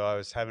years ago. I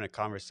was having a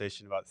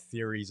conversation about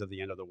theories of the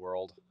end of the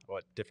world,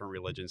 what different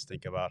religions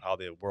think about how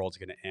the world's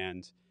going to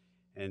end.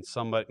 And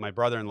my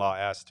brother-in-law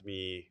asked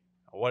me,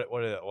 what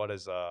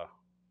is the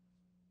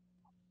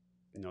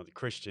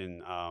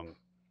Christian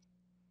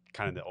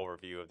kind of the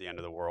overview of the end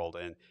of the world?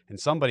 And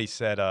somebody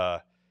said,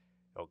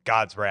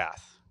 God's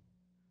wrath,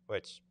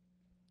 which,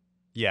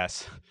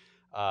 yes,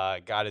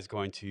 God is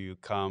going to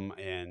come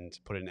and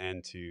put an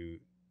end to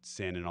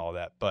sin and all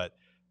that, but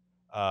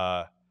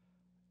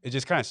it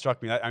just kind of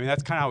struck me. I mean,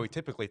 that's kind of how we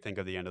typically think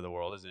of the end of the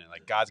world, isn't it?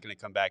 Like, God's going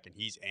to come back and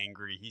he's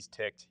angry, he's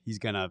ticked, he's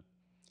going to,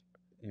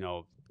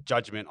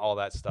 judgment, all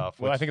that stuff.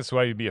 Well, I think it's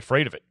why you'd be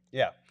afraid of it.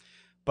 Yeah.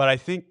 But I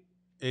think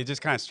it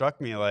just kind of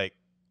struck me, like,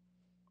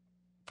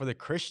 for the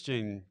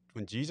Christian,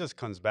 when Jesus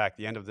comes back,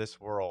 the end of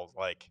this world,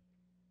 like,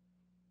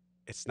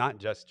 it's not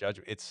just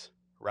judgment, it's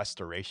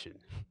restoration,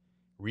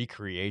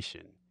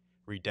 recreation,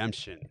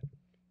 redemption,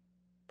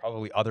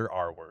 probably other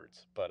R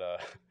words, but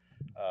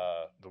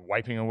the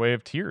wiping away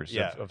of tears,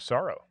 of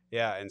sorrow.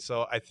 Yeah, and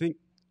so I think,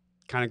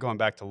 kind of going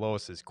back to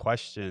Lois's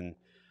question,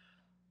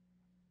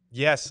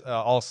 yes,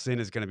 all sin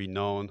is going to be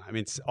known. I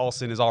mean, all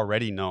sin is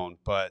already known,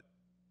 but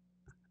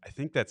I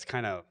think that's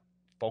kind of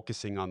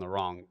focusing on the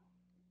wrong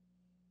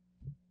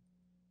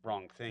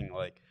thing.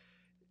 Like,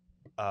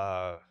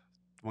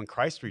 when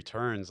Christ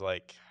returns,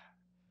 like,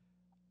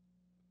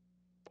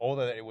 all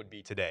that it would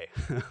be today.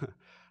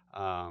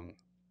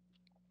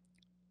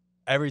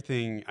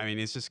 Everything, I mean,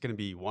 it's just going to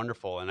be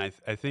wonderful. And I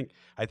think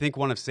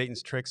one of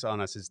Satan's tricks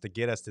on us is to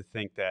get us to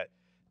think that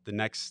the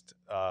next,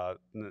 the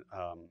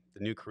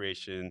new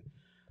creation,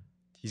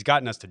 he's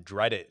gotten us to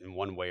dread it in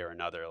one way or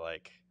another.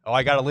 Like, oh,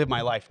 I got to live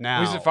my life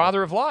now. He's the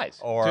father of lies.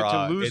 Or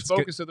to lose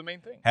focus of the main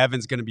thing.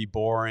 Heaven's going to be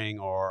boring,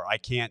 or I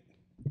can't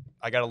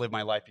I got to live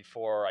my life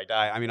before I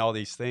die. I mean, all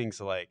these things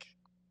like,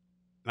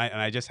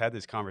 and I just had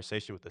this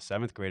conversation with the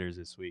 7th graders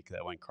this week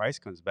that when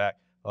Christ comes back,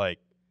 like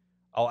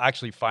I'll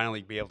actually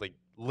finally be able to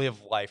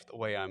live life the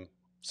way I'm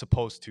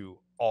supposed to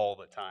all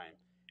the time.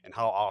 And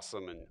how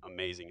awesome and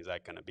amazing is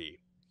that going to be?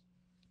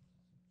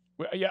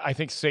 Well, yeah, I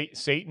think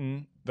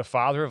Satan, the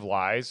father of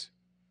lies,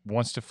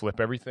 wants to flip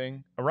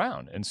everything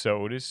around. And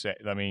so it is,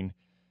 I mean,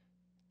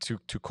 to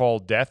call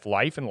death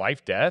life and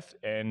life death.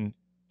 And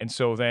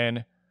so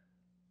then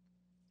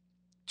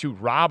to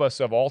rob us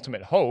of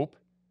ultimate hope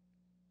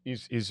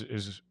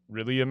is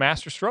really a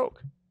master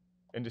stroke.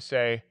 And to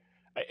say,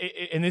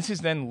 and this is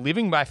then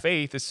living by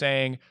faith, is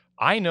saying,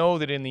 I know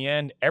that in the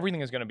end,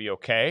 everything is going to be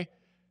okay.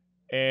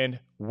 And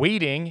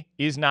waiting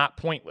is not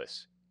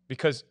pointless.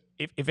 Because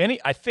if any,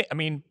 I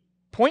mean,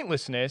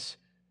 pointlessness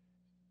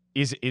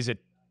is a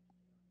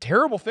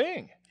terrible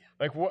thing.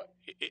 Like, what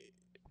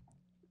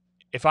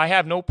if I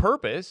have no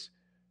purpose,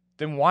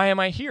 then why am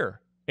I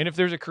here? And if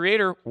there's a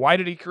creator, why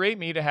did he create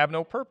me to have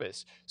no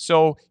purpose?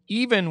 So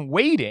even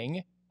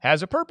waiting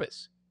has a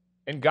purpose.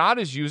 And God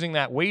is using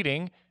that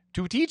waiting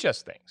to teach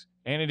us things.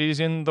 And it is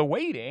in the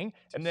waiting,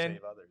 and then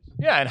Save others.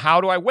 yeah, and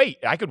how do I wait?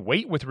 I could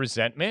wait with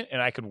resentment,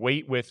 and I could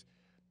wait with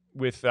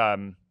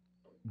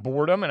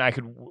boredom, and I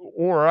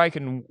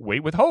can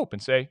wait with hope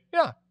and say,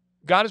 yeah,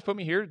 God has put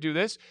me here to do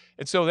this.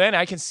 And so then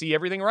I can see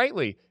everything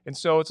rightly. And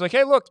so it's like,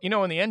 hey, look, in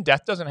the end,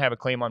 death doesn't have a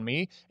claim on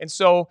me. And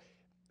so,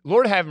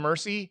 Lord have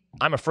mercy,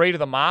 I'm afraid of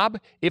the mob.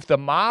 If the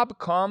mob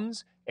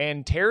comes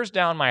and tears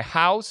down my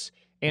house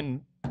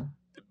and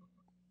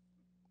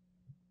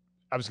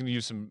I was going to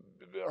use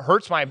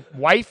hurts my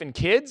wife and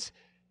kids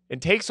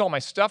and takes all my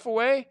stuff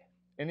away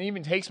and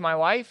even takes my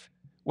life,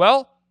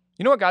 well,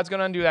 you know what? God's going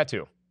to undo that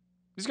too.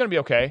 It's going to be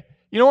okay.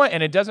 You know what?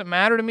 And it doesn't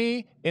matter to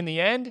me in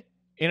the end,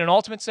 in an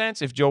ultimate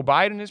sense, if Joe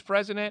Biden is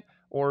president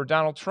or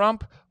Donald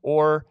Trump,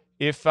 or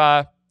if,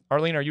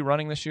 Arlene, are you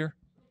running this year?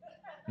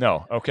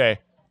 No. Okay.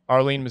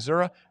 Arlene,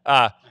 Missouri.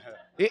 Lord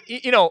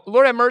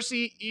have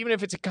mercy, even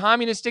if it's a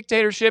communist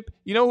dictatorship,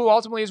 you know who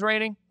ultimately is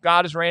reigning?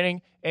 God is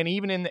reigning. And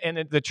even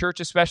in the church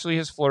especially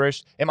has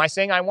flourished. Am I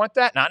saying I want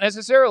that? Not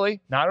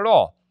necessarily. Not at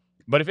all.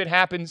 But if it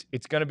happens,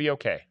 it's going to be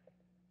okay.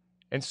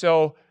 And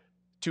so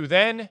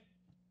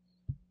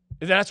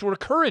that's where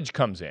courage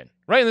comes in,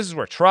 right? And this is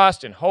where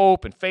trust and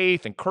hope and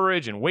faith and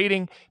courage and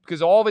waiting,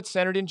 because all of it's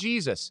centered in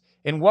Jesus.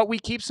 And what we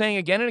keep saying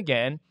again and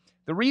again,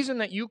 the reason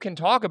that you can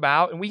talk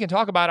about, and we can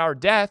talk about our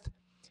death,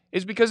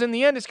 is because in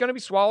the end, it's going to be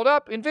swallowed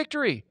up in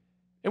victory.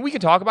 And we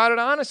can talk about it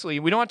honestly.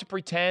 We don't have to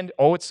pretend,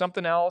 it's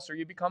something else, or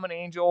you become an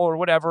angel or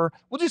whatever.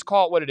 We'll just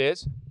call it what it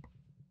is.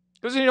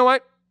 Because you know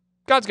what?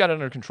 God's got it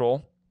under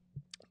control.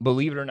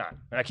 Believe it or not.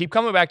 And I keep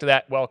coming back to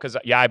that, because,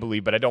 I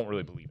believe, but I don't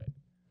really believe it.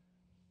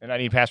 And I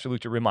need Pastor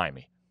Luke to remind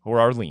me, or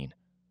Arlene,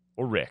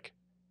 or Rick,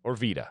 or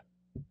Vita.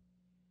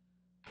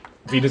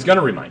 Vita's going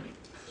to remind me.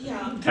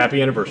 Yeah. Happy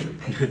anniversary.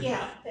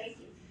 Yeah, thank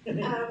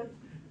you. I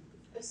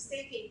was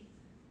thinking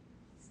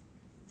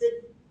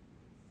that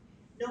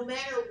no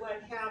matter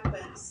what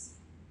happens,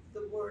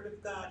 the Word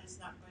of God is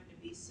not going to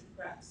be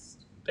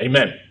suppressed.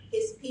 Amen.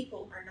 His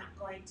people are not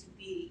going to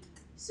be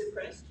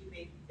suppressed. You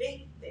may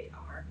think they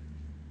are,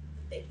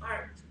 but they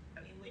aren't.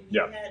 I mean, when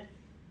you had,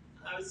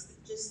 I was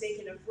just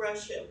thinking of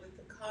Russia with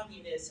the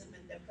communism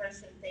and the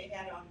pressure they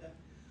had on them,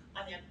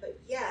 but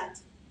yet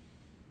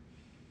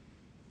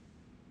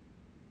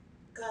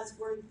God's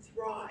Word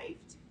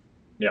thrived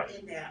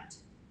in that.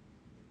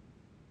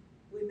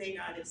 We may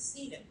not have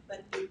seen it,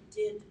 but it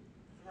did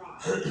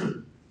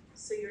thrive.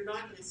 So you're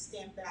not going to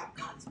stand back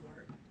God's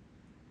Word.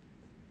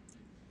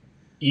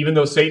 Even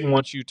though Satan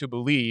wants you to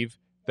believe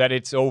that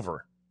it's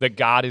over, that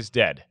God is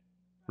dead,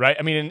 right?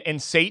 I mean,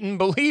 and Satan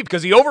believed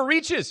because he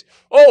overreaches.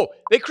 Oh,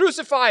 they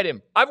crucified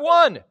him. I've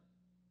won.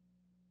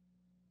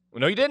 Well,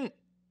 no, you didn't,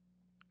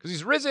 because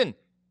he's risen.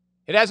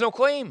 It has no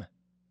claim.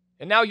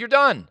 And now you're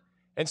done.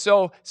 And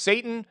so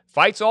Satan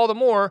fights all the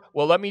more.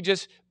 Well, let me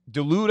just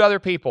delude other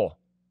people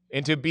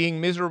into being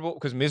miserable,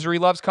 because misery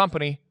loves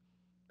company.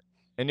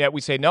 And yet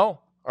we say, no,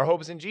 our hope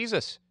is in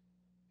Jesus.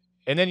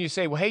 And then you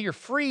say, well, hey, you're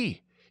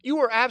free. You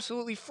are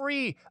absolutely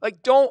free.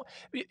 Like, don't,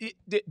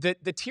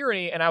 the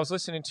tyranny, and I was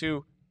listening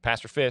to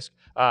Pastor Fisk.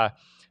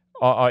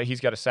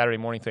 He's got a Saturday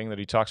morning thing that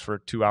he talks for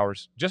 2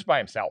 hours just by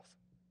himself.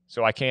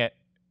 So I can't.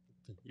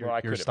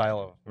 Your style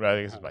of.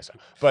 Right, this is my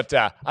style. But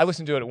I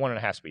listened to it at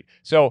 1.5 speed.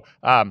 So,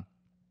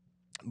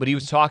 but he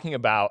was talking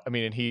about, I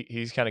mean, and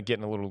he's kind of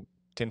getting a little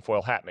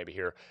tinfoil hat maybe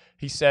here.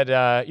 He said,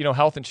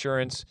 health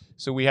insurance.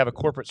 So we have a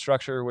corporate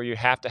structure where you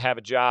have to have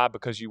a job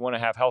because you want to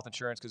have health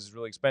insurance because it's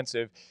really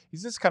expensive.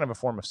 Is this kind of a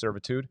form of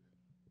servitude?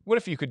 What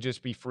if you could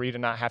just be free to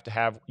not have to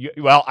have,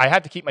 I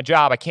have to keep my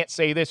job. I can't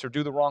say this or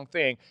do the wrong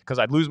thing because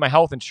I'd lose my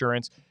health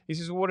insurance. He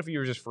says, well, what if you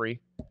were just free?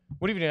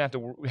 What if you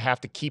didn't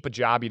have to keep a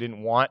job you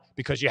didn't want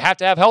because you have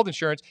to have health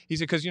insurance? He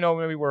said, because,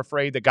 maybe we're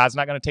afraid that God's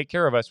not going to take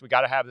care of us. We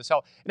got to have this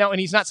health. Now, and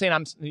he's not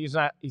saying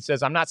he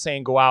says, I'm not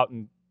saying go out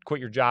and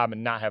quit your job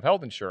and not have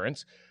health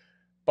insurance,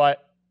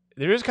 but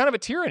there is kind of a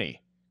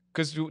tyranny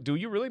because do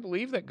you really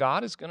believe that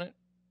God is going to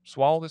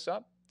swallow this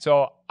up?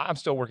 So I'm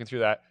still working through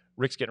that.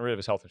 Rick's getting rid of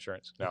his health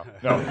insurance. No.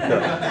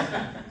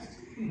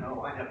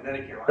 No, I have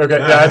Medicare. Okay,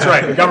 yeah, that's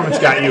right. The government's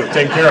got you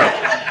taken care of.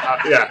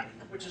 Yeah.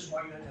 Which is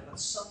why you have to have a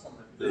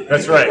supplement.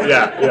 That's right.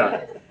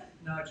 Yeah.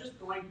 No, just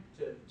going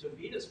to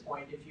Vita's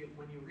point,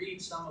 when you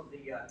read some of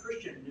the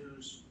Christian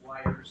news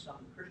wires, some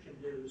of the Christian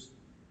news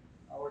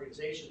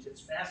organizations,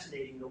 it's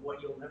fascinating that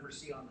what you'll never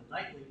see on the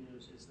nightly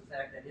news is the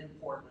fact that in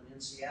Portland, in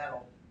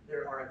Seattle,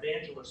 there are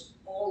evangelists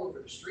all over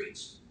the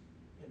streets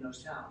in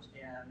those towns.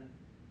 And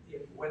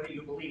whether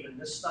you believe in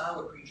this style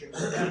of preaching or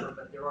whatever,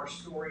 but there are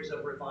stories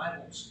of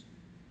revivals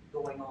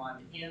going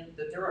on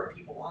that there are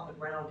people on the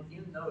ground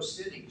in those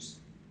cities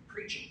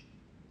preaching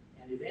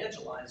and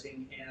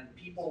evangelizing, and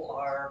people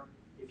are,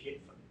 if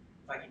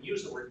I can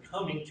use the word,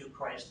 coming to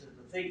Christ. And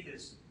the faith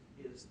is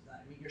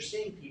you're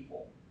seeing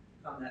people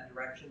come that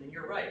direction, and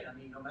you're right. I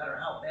mean, no matter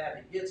how bad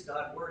it gets,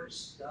 God's word is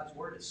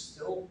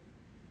still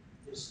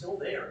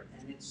there,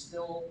 and it's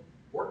still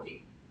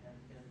working and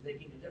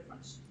making a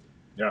difference.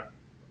 Yeah.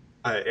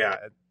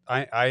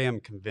 I am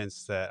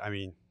convinced that,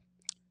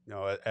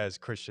 as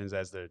Christians,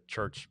 as the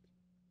church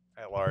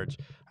at large,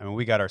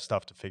 we got our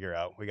stuff to figure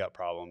out. We got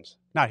problems.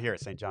 Not here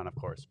at St. John, of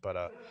course,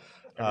 but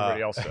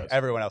everybody else does.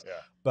 Everyone else. Yeah.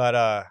 But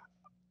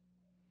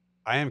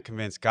I am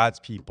convinced God's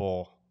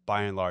people,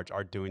 by and large,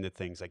 are doing the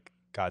things that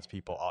God's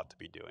people ought to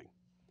be doing.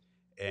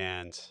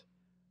 And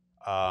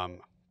I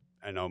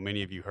know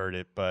many of you heard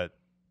it, but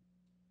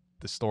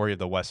the story of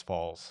the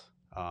Westfalls.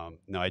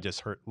 I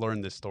just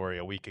learned this story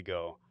a week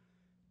ago.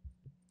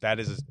 That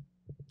is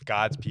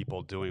God's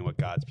people doing what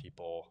God's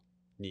people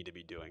need to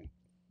be doing.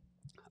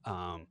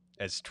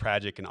 As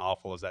tragic and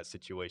awful as that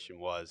situation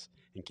was,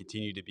 and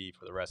continue to be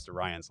for the rest of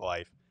Ryan's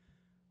life,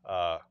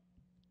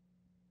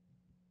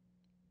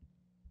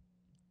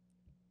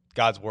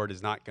 God's word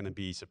is not going to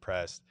be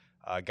suppressed.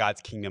 God's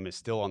kingdom is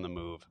still on the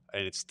move,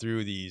 and it's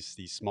through these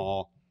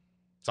small,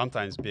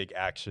 sometimes big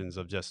actions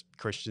of just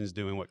Christians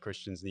doing what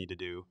Christians need to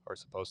do or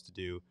supposed to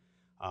do.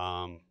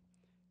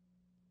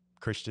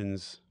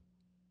 Christians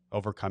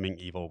overcoming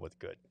evil with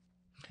good.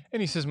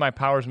 And he says, my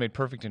power is made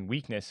perfect in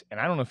weakness, and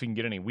I don't know if you can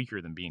get any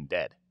weaker than being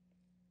dead.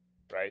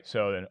 Right?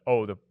 So then,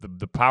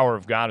 the power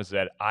of God is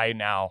that I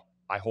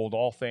hold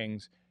all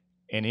things,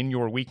 and in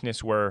your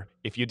weakness where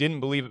if you didn't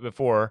believe it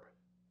before,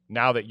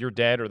 now that you're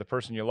dead or the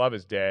person you love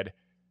is dead,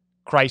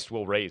 Christ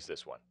will raise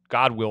this one.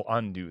 God will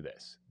undo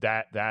this.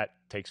 That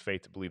takes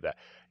faith to believe that.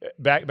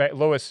 Back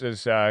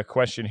Lois's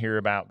question here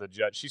about the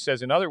judge. She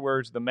says, in other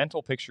words, the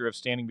mental picture of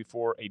standing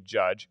before a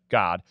judge,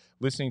 God,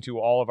 listening to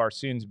all of our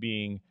sins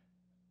being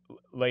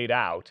laid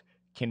out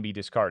can be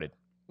discarded.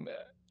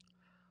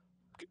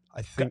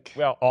 I think.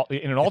 Well,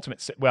 in an ultimate,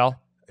 it's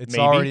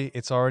maybe.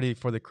 It's already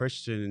for the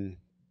Christian.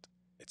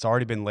 It's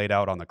already been laid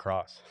out on the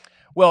cross.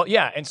 Well,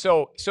 yeah, and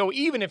so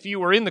even if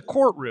you were in the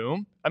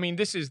courtroom,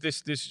 this is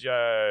this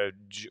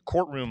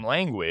courtroom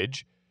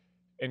language,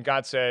 and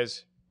God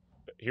says,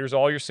 "Here's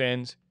all your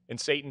sins," and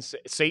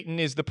Satan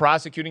is the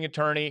prosecuting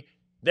attorney.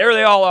 There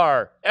they all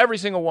are, every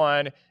single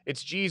one.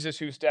 It's Jesus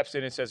who steps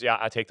in and says, "Yeah,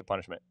 I take the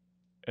punishment,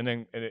 and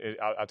then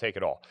I'll take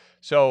it all."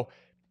 So,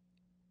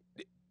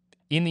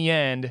 in the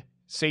end,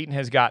 Satan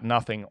has got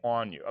nothing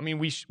on you.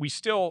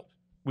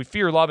 We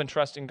fear, love, and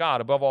trust in God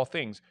above all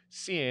things.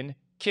 Sin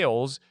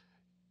kills.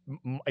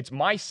 It's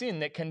my sin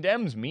that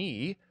condemns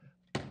me,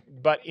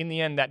 but in the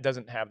end, that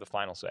doesn't have the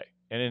final say.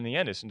 And in the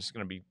end, it's just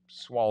going to be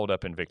swallowed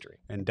up in victory.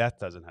 And death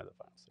doesn't have the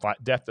final say.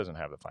 Death doesn't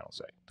have the final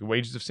say. The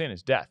wages of sin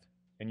is death,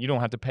 and you don't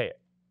have to pay it.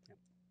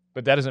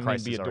 But that doesn't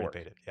Christ mean be a has dork. already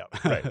paid it. Yeah.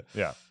 Right.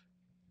 Yeah.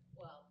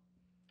 Well,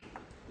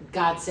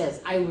 God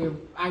says, I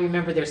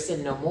remember their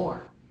sin no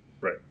more.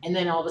 Right. And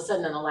then all of a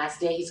sudden on the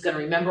last day, he's going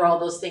to remember all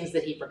those things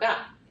that he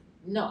forgot.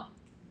 No.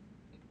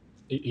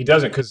 He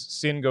doesn't, because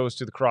sin goes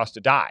to the cross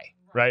to die.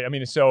 Right.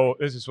 So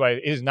this is why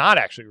it is not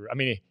actually.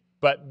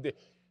 But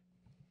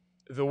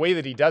the way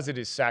that he does it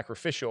is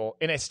sacrificial,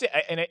 and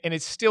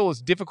it still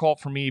is difficult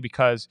for me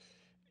because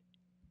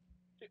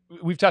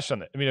we've touched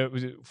on it. It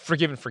was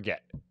forgive and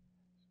forget.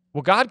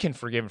 Well, God can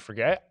forgive and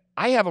forget.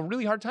 I have a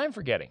really hard time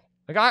forgetting.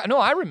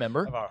 I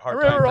remember. I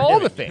remember all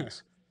the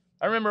things.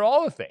 I remember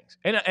all the things,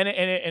 and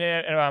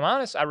if I'm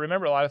honest, I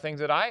remember a lot of things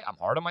that I'm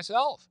hard on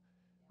myself.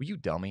 Well, you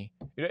dummy.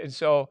 And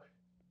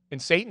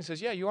Satan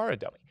says, yeah, you are a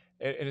dummy.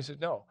 And it says,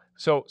 no.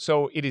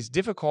 So it is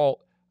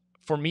difficult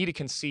for me to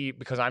conceive,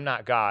 because I'm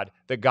not God,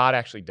 that God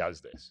actually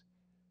does this.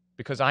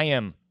 Because I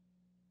am,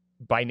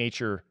 by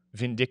nature,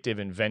 vindictive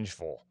and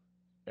vengeful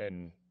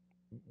and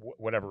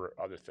whatever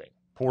other thing.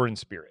 Poor in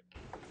spirit.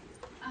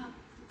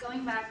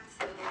 Going back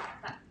to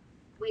that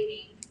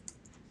waiting,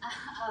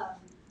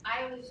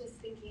 I was just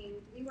thinking,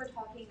 we were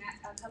talking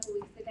a couple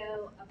weeks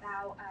ago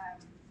about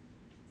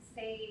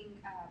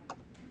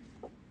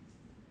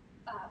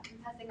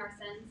confessing our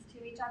sins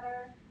to each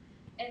other.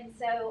 And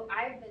so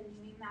I've been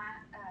doing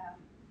that,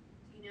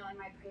 in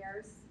my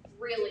prayers,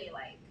 really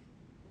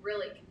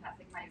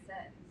confessing my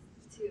sins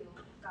to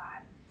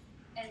God.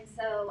 And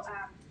so,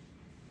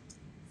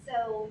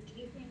 do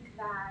you think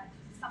that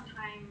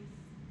sometimes,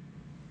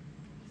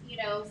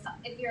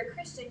 if you're a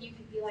Christian, you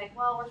could be like,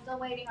 well, we're still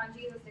waiting on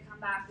Jesus to come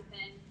back, but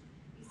then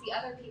you see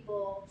other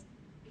people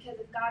because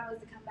if God was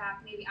to come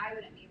back, maybe I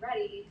wouldn't be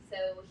ready.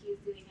 So he's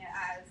doing it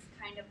as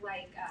kind of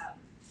like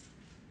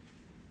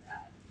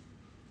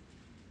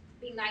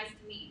being nice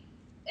to me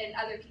and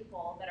other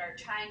people that are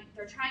trying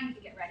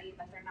to get ready,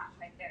 but they're not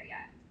quite there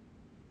yet.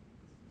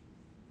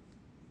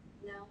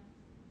 No.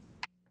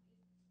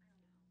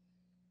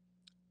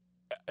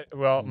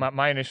 Well,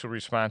 my initial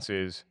response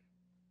is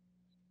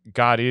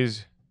God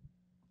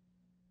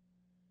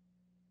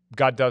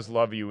does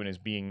love you and is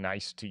being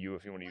nice to you,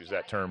 if you want to use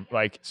that term.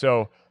 Like,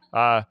 so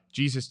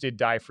Jesus did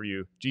die for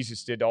you.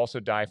 Jesus did also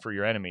die for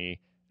your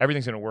enemy.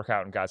 Everything's going to work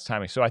out in God's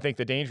timing. So I think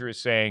the danger is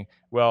saying,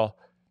 well,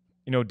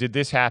 did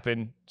this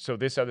happen so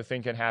this other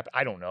thing can happen?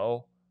 I don't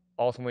know,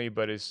 ultimately,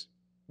 but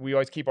we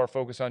always keep our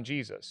focus on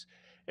Jesus.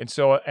 And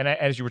so,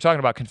 as you were talking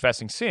about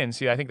confessing sin,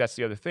 see, I think that's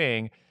the other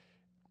thing,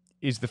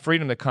 is the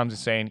freedom that comes in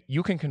saying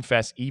you can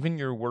confess even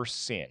your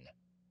worst sin.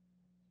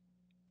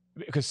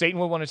 Because Satan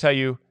will want to tell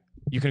you,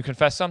 you can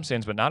confess some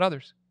sins, but not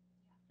others.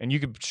 And you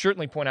could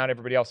certainly point out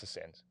everybody else's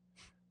sins.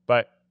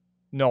 But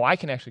no, I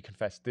can actually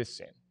confess this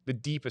sin, the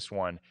deepest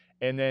one.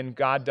 And then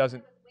God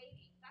doesn't.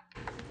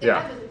 If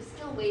I was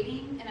still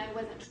waiting and I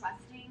wasn't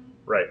trusting,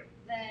 right,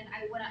 then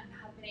I wouldn't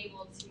have been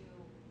able to.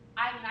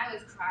 I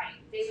was crying.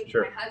 David,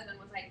 sure. My husband,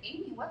 was like,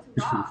 Amy, what's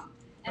wrong?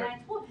 And I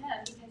told him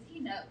because he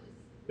knows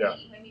me.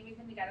 I mean, we've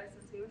been together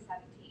since we were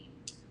 17.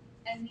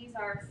 And these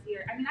are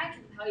fear. I mean, I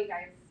can tell you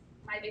guys,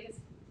 my biggest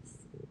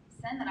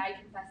sin that I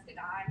confess to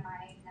God,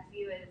 my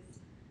nephew is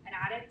an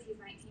addict. He's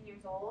 19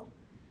 years old.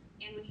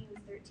 And when he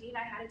was 13,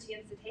 I had a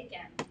chance to take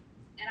him.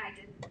 And I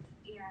didn't.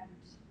 And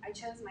I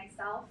chose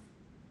myself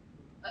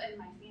and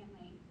my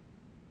family.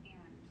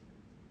 And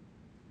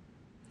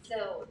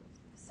so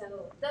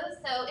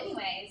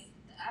anyways,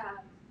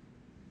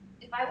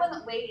 if I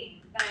wasn't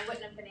waiting, then I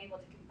wouldn't have been able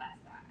to confess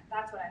that.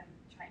 That's what I'm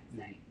trying to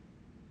say.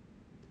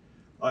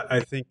 I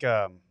think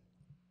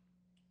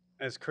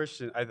as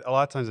Christians, a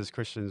lot of times as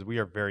Christians, we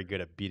are very good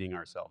at beating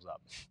ourselves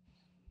up.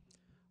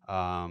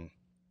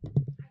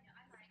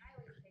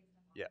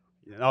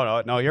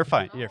 Yeah. No, you're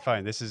fine. You're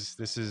fine. This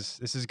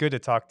is good to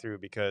talk through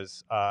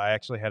because I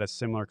actually had a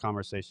similar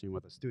conversation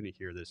with a student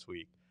here this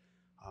week.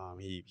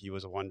 He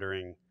was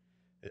wondering,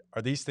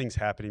 are these things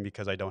happening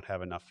because I don't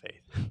have enough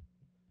faith?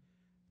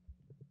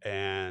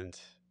 And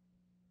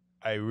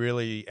I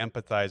really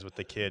empathize with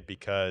the kid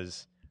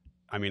because,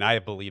 I mean, I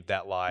have believed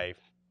that lie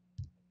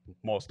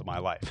most of my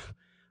life,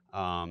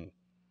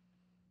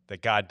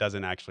 that God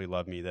doesn't actually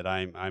love me, that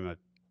I'm a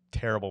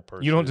terrible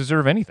person. You don't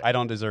deserve anything. I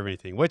don't deserve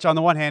anything, which on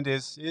the one hand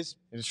is it's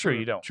true.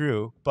 You don't.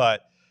 True,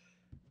 but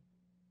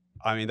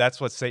I mean that's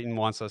what Satan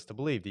wants us to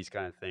believe. These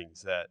kind of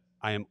things, that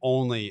I am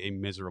only a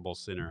miserable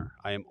sinner.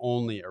 I am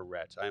only a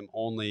wretch. I am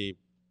only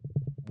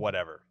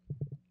whatever.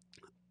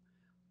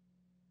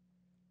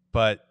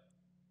 But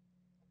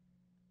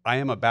I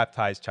am a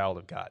baptized child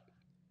of God.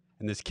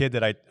 And this kid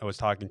that I was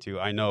talking to,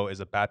 I know is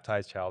a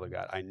baptized child of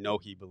God. I know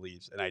he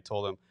believes. And I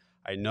told him,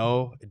 I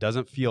know it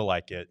doesn't feel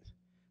like it,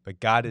 but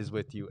God is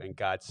with you and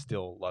God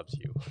still loves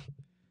you.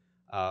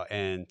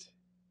 And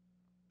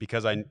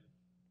because I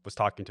was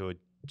talking to a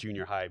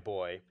junior high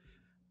boy,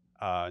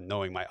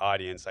 knowing my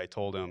audience, I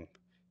told him,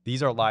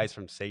 these are lies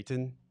from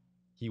Satan.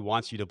 He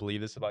wants you to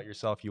believe this about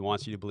yourself. He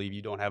wants you to believe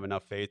you don't have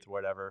enough faith or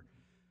whatever.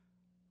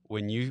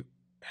 When you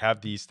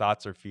have these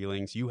thoughts or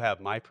feelings, you have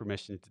my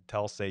permission to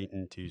tell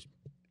Satan to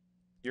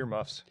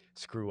earmuffs,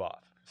 screw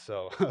off.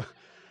 So,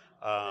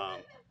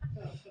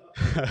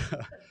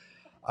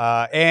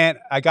 and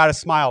I got a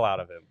smile out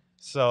of him.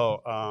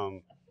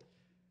 So,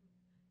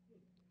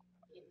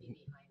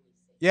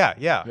 yeah.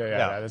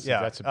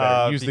 That's a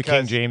better. Use the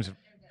King James.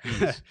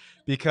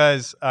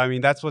 Because I mean,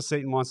 that's what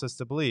Satan wants us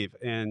to believe.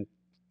 And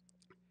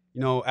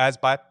as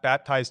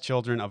baptized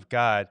children of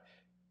God,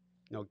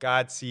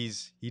 God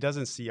sees. He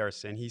doesn't see our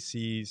sin. He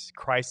sees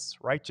Christ's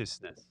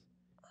righteousness.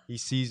 He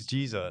sees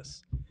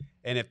Jesus.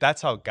 And if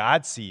that's how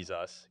God sees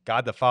us,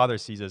 God the Father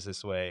sees us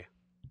this way,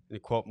 and to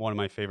quote one of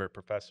my favorite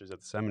professors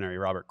at the seminary,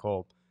 Robert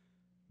Kolb,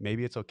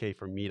 maybe it's okay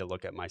for me to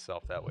look at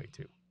myself that way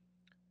too.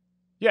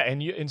 Yeah,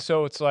 and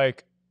so it's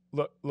like,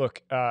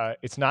 look,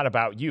 it's not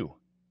about you,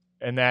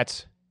 and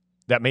that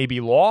may be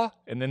law,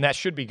 and then that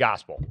should be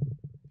gospel.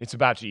 It's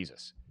about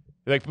Jesus.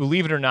 Like,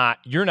 believe it or not,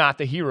 you're not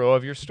the hero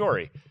of your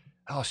story.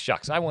 Oh,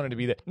 shucks, I wanted to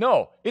be that.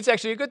 No, it's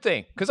actually a good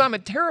thing, because I'm a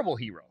terrible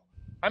hero.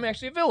 I'm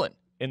actually a villain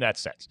in that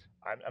sense.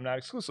 I'm not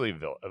exclusively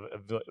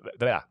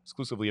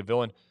a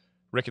villain.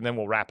 Rick, and then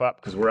we'll wrap up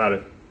because we're out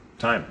of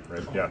time,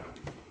 right? Yeah.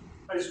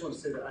 I just want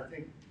to say that I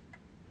think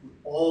we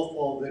all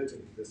fall victim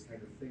to this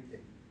kind of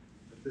thinking.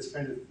 That this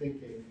kind of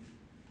thinking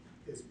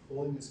is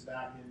pulling us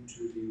back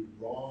into the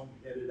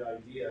wrong-headed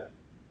idea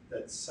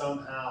that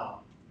somehow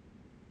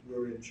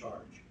we're in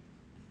charge.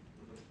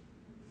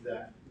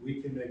 That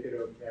we can make it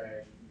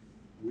okay,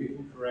 we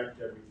can correct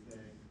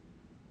everything,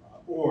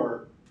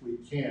 or we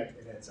can't,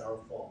 and it's our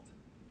fault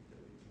that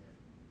we can't.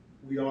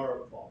 We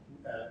are at fault.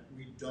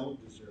 We don't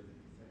deserve anything.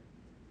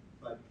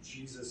 But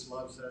Jesus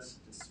loves us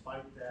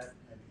despite that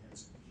and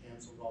has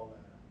canceled all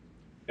that out.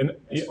 And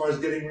as far as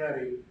getting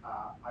ready,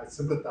 I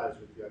sympathize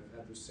with you. I've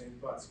had the same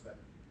thoughts, but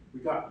we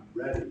got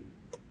ready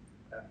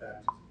at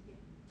baptism.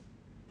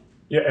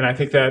 Yeah, and I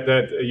think that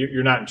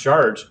you're not in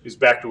charge is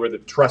back to where the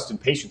trust and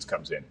patience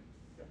comes in.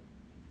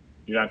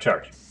 You're not in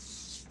charge.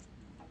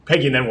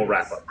 Peggy, and then we'll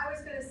wrap up. I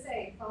was going to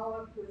say,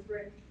 follow up with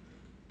Rick.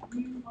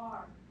 You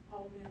are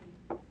already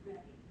ready.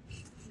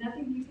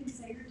 Nothing you can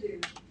say or do,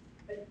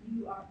 but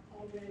you are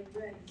already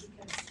ready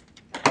because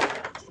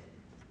God did.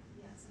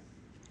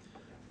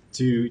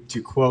 Yes.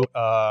 To quote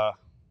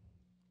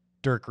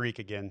Dirk Reek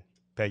again,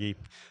 Peggy,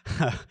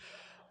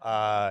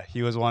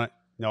 he was a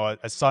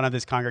son of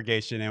this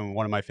congregation and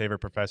one of my favorite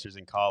professors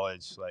in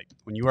college. Like,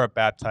 when you are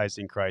baptized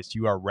in Christ,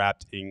 you are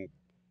wrapped in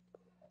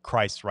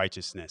Christ's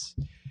righteousness.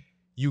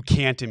 You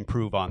can't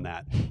improve on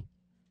that.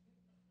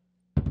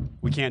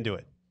 We can't do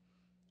it.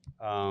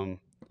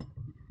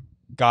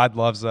 God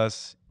loves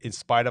us in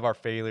spite of our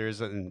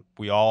failures, and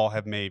we all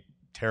have made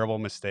terrible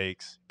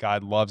mistakes.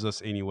 God loves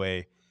us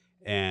anyway,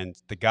 and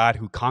the God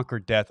who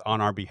conquered death on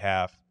our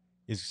behalf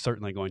is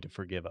certainly going to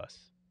forgive us.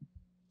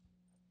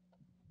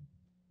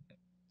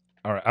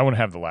 All right, I want to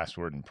have the last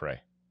word and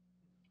pray.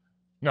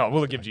 No,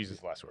 we'll give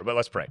Jesus the last word, but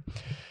let's pray.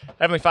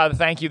 Heavenly Father,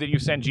 thank you that you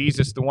sent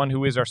Jesus, the one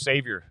who is our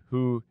Savior,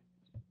 who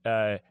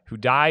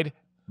died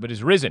but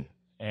is risen.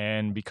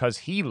 And because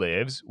he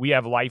lives, we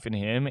have life in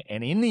him.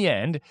 And in the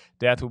end,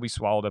 death will be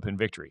swallowed up in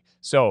victory.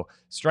 So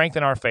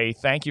strengthen our faith.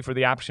 Thank you for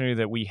the opportunity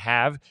that we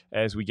have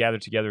as we gather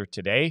together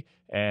today.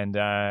 And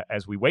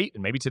as we wait,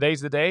 and maybe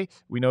today's the day,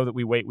 we know that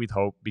we wait with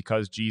hope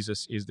because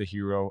Jesus is the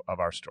hero of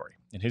our story.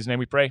 In his name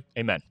we pray.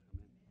 Amen.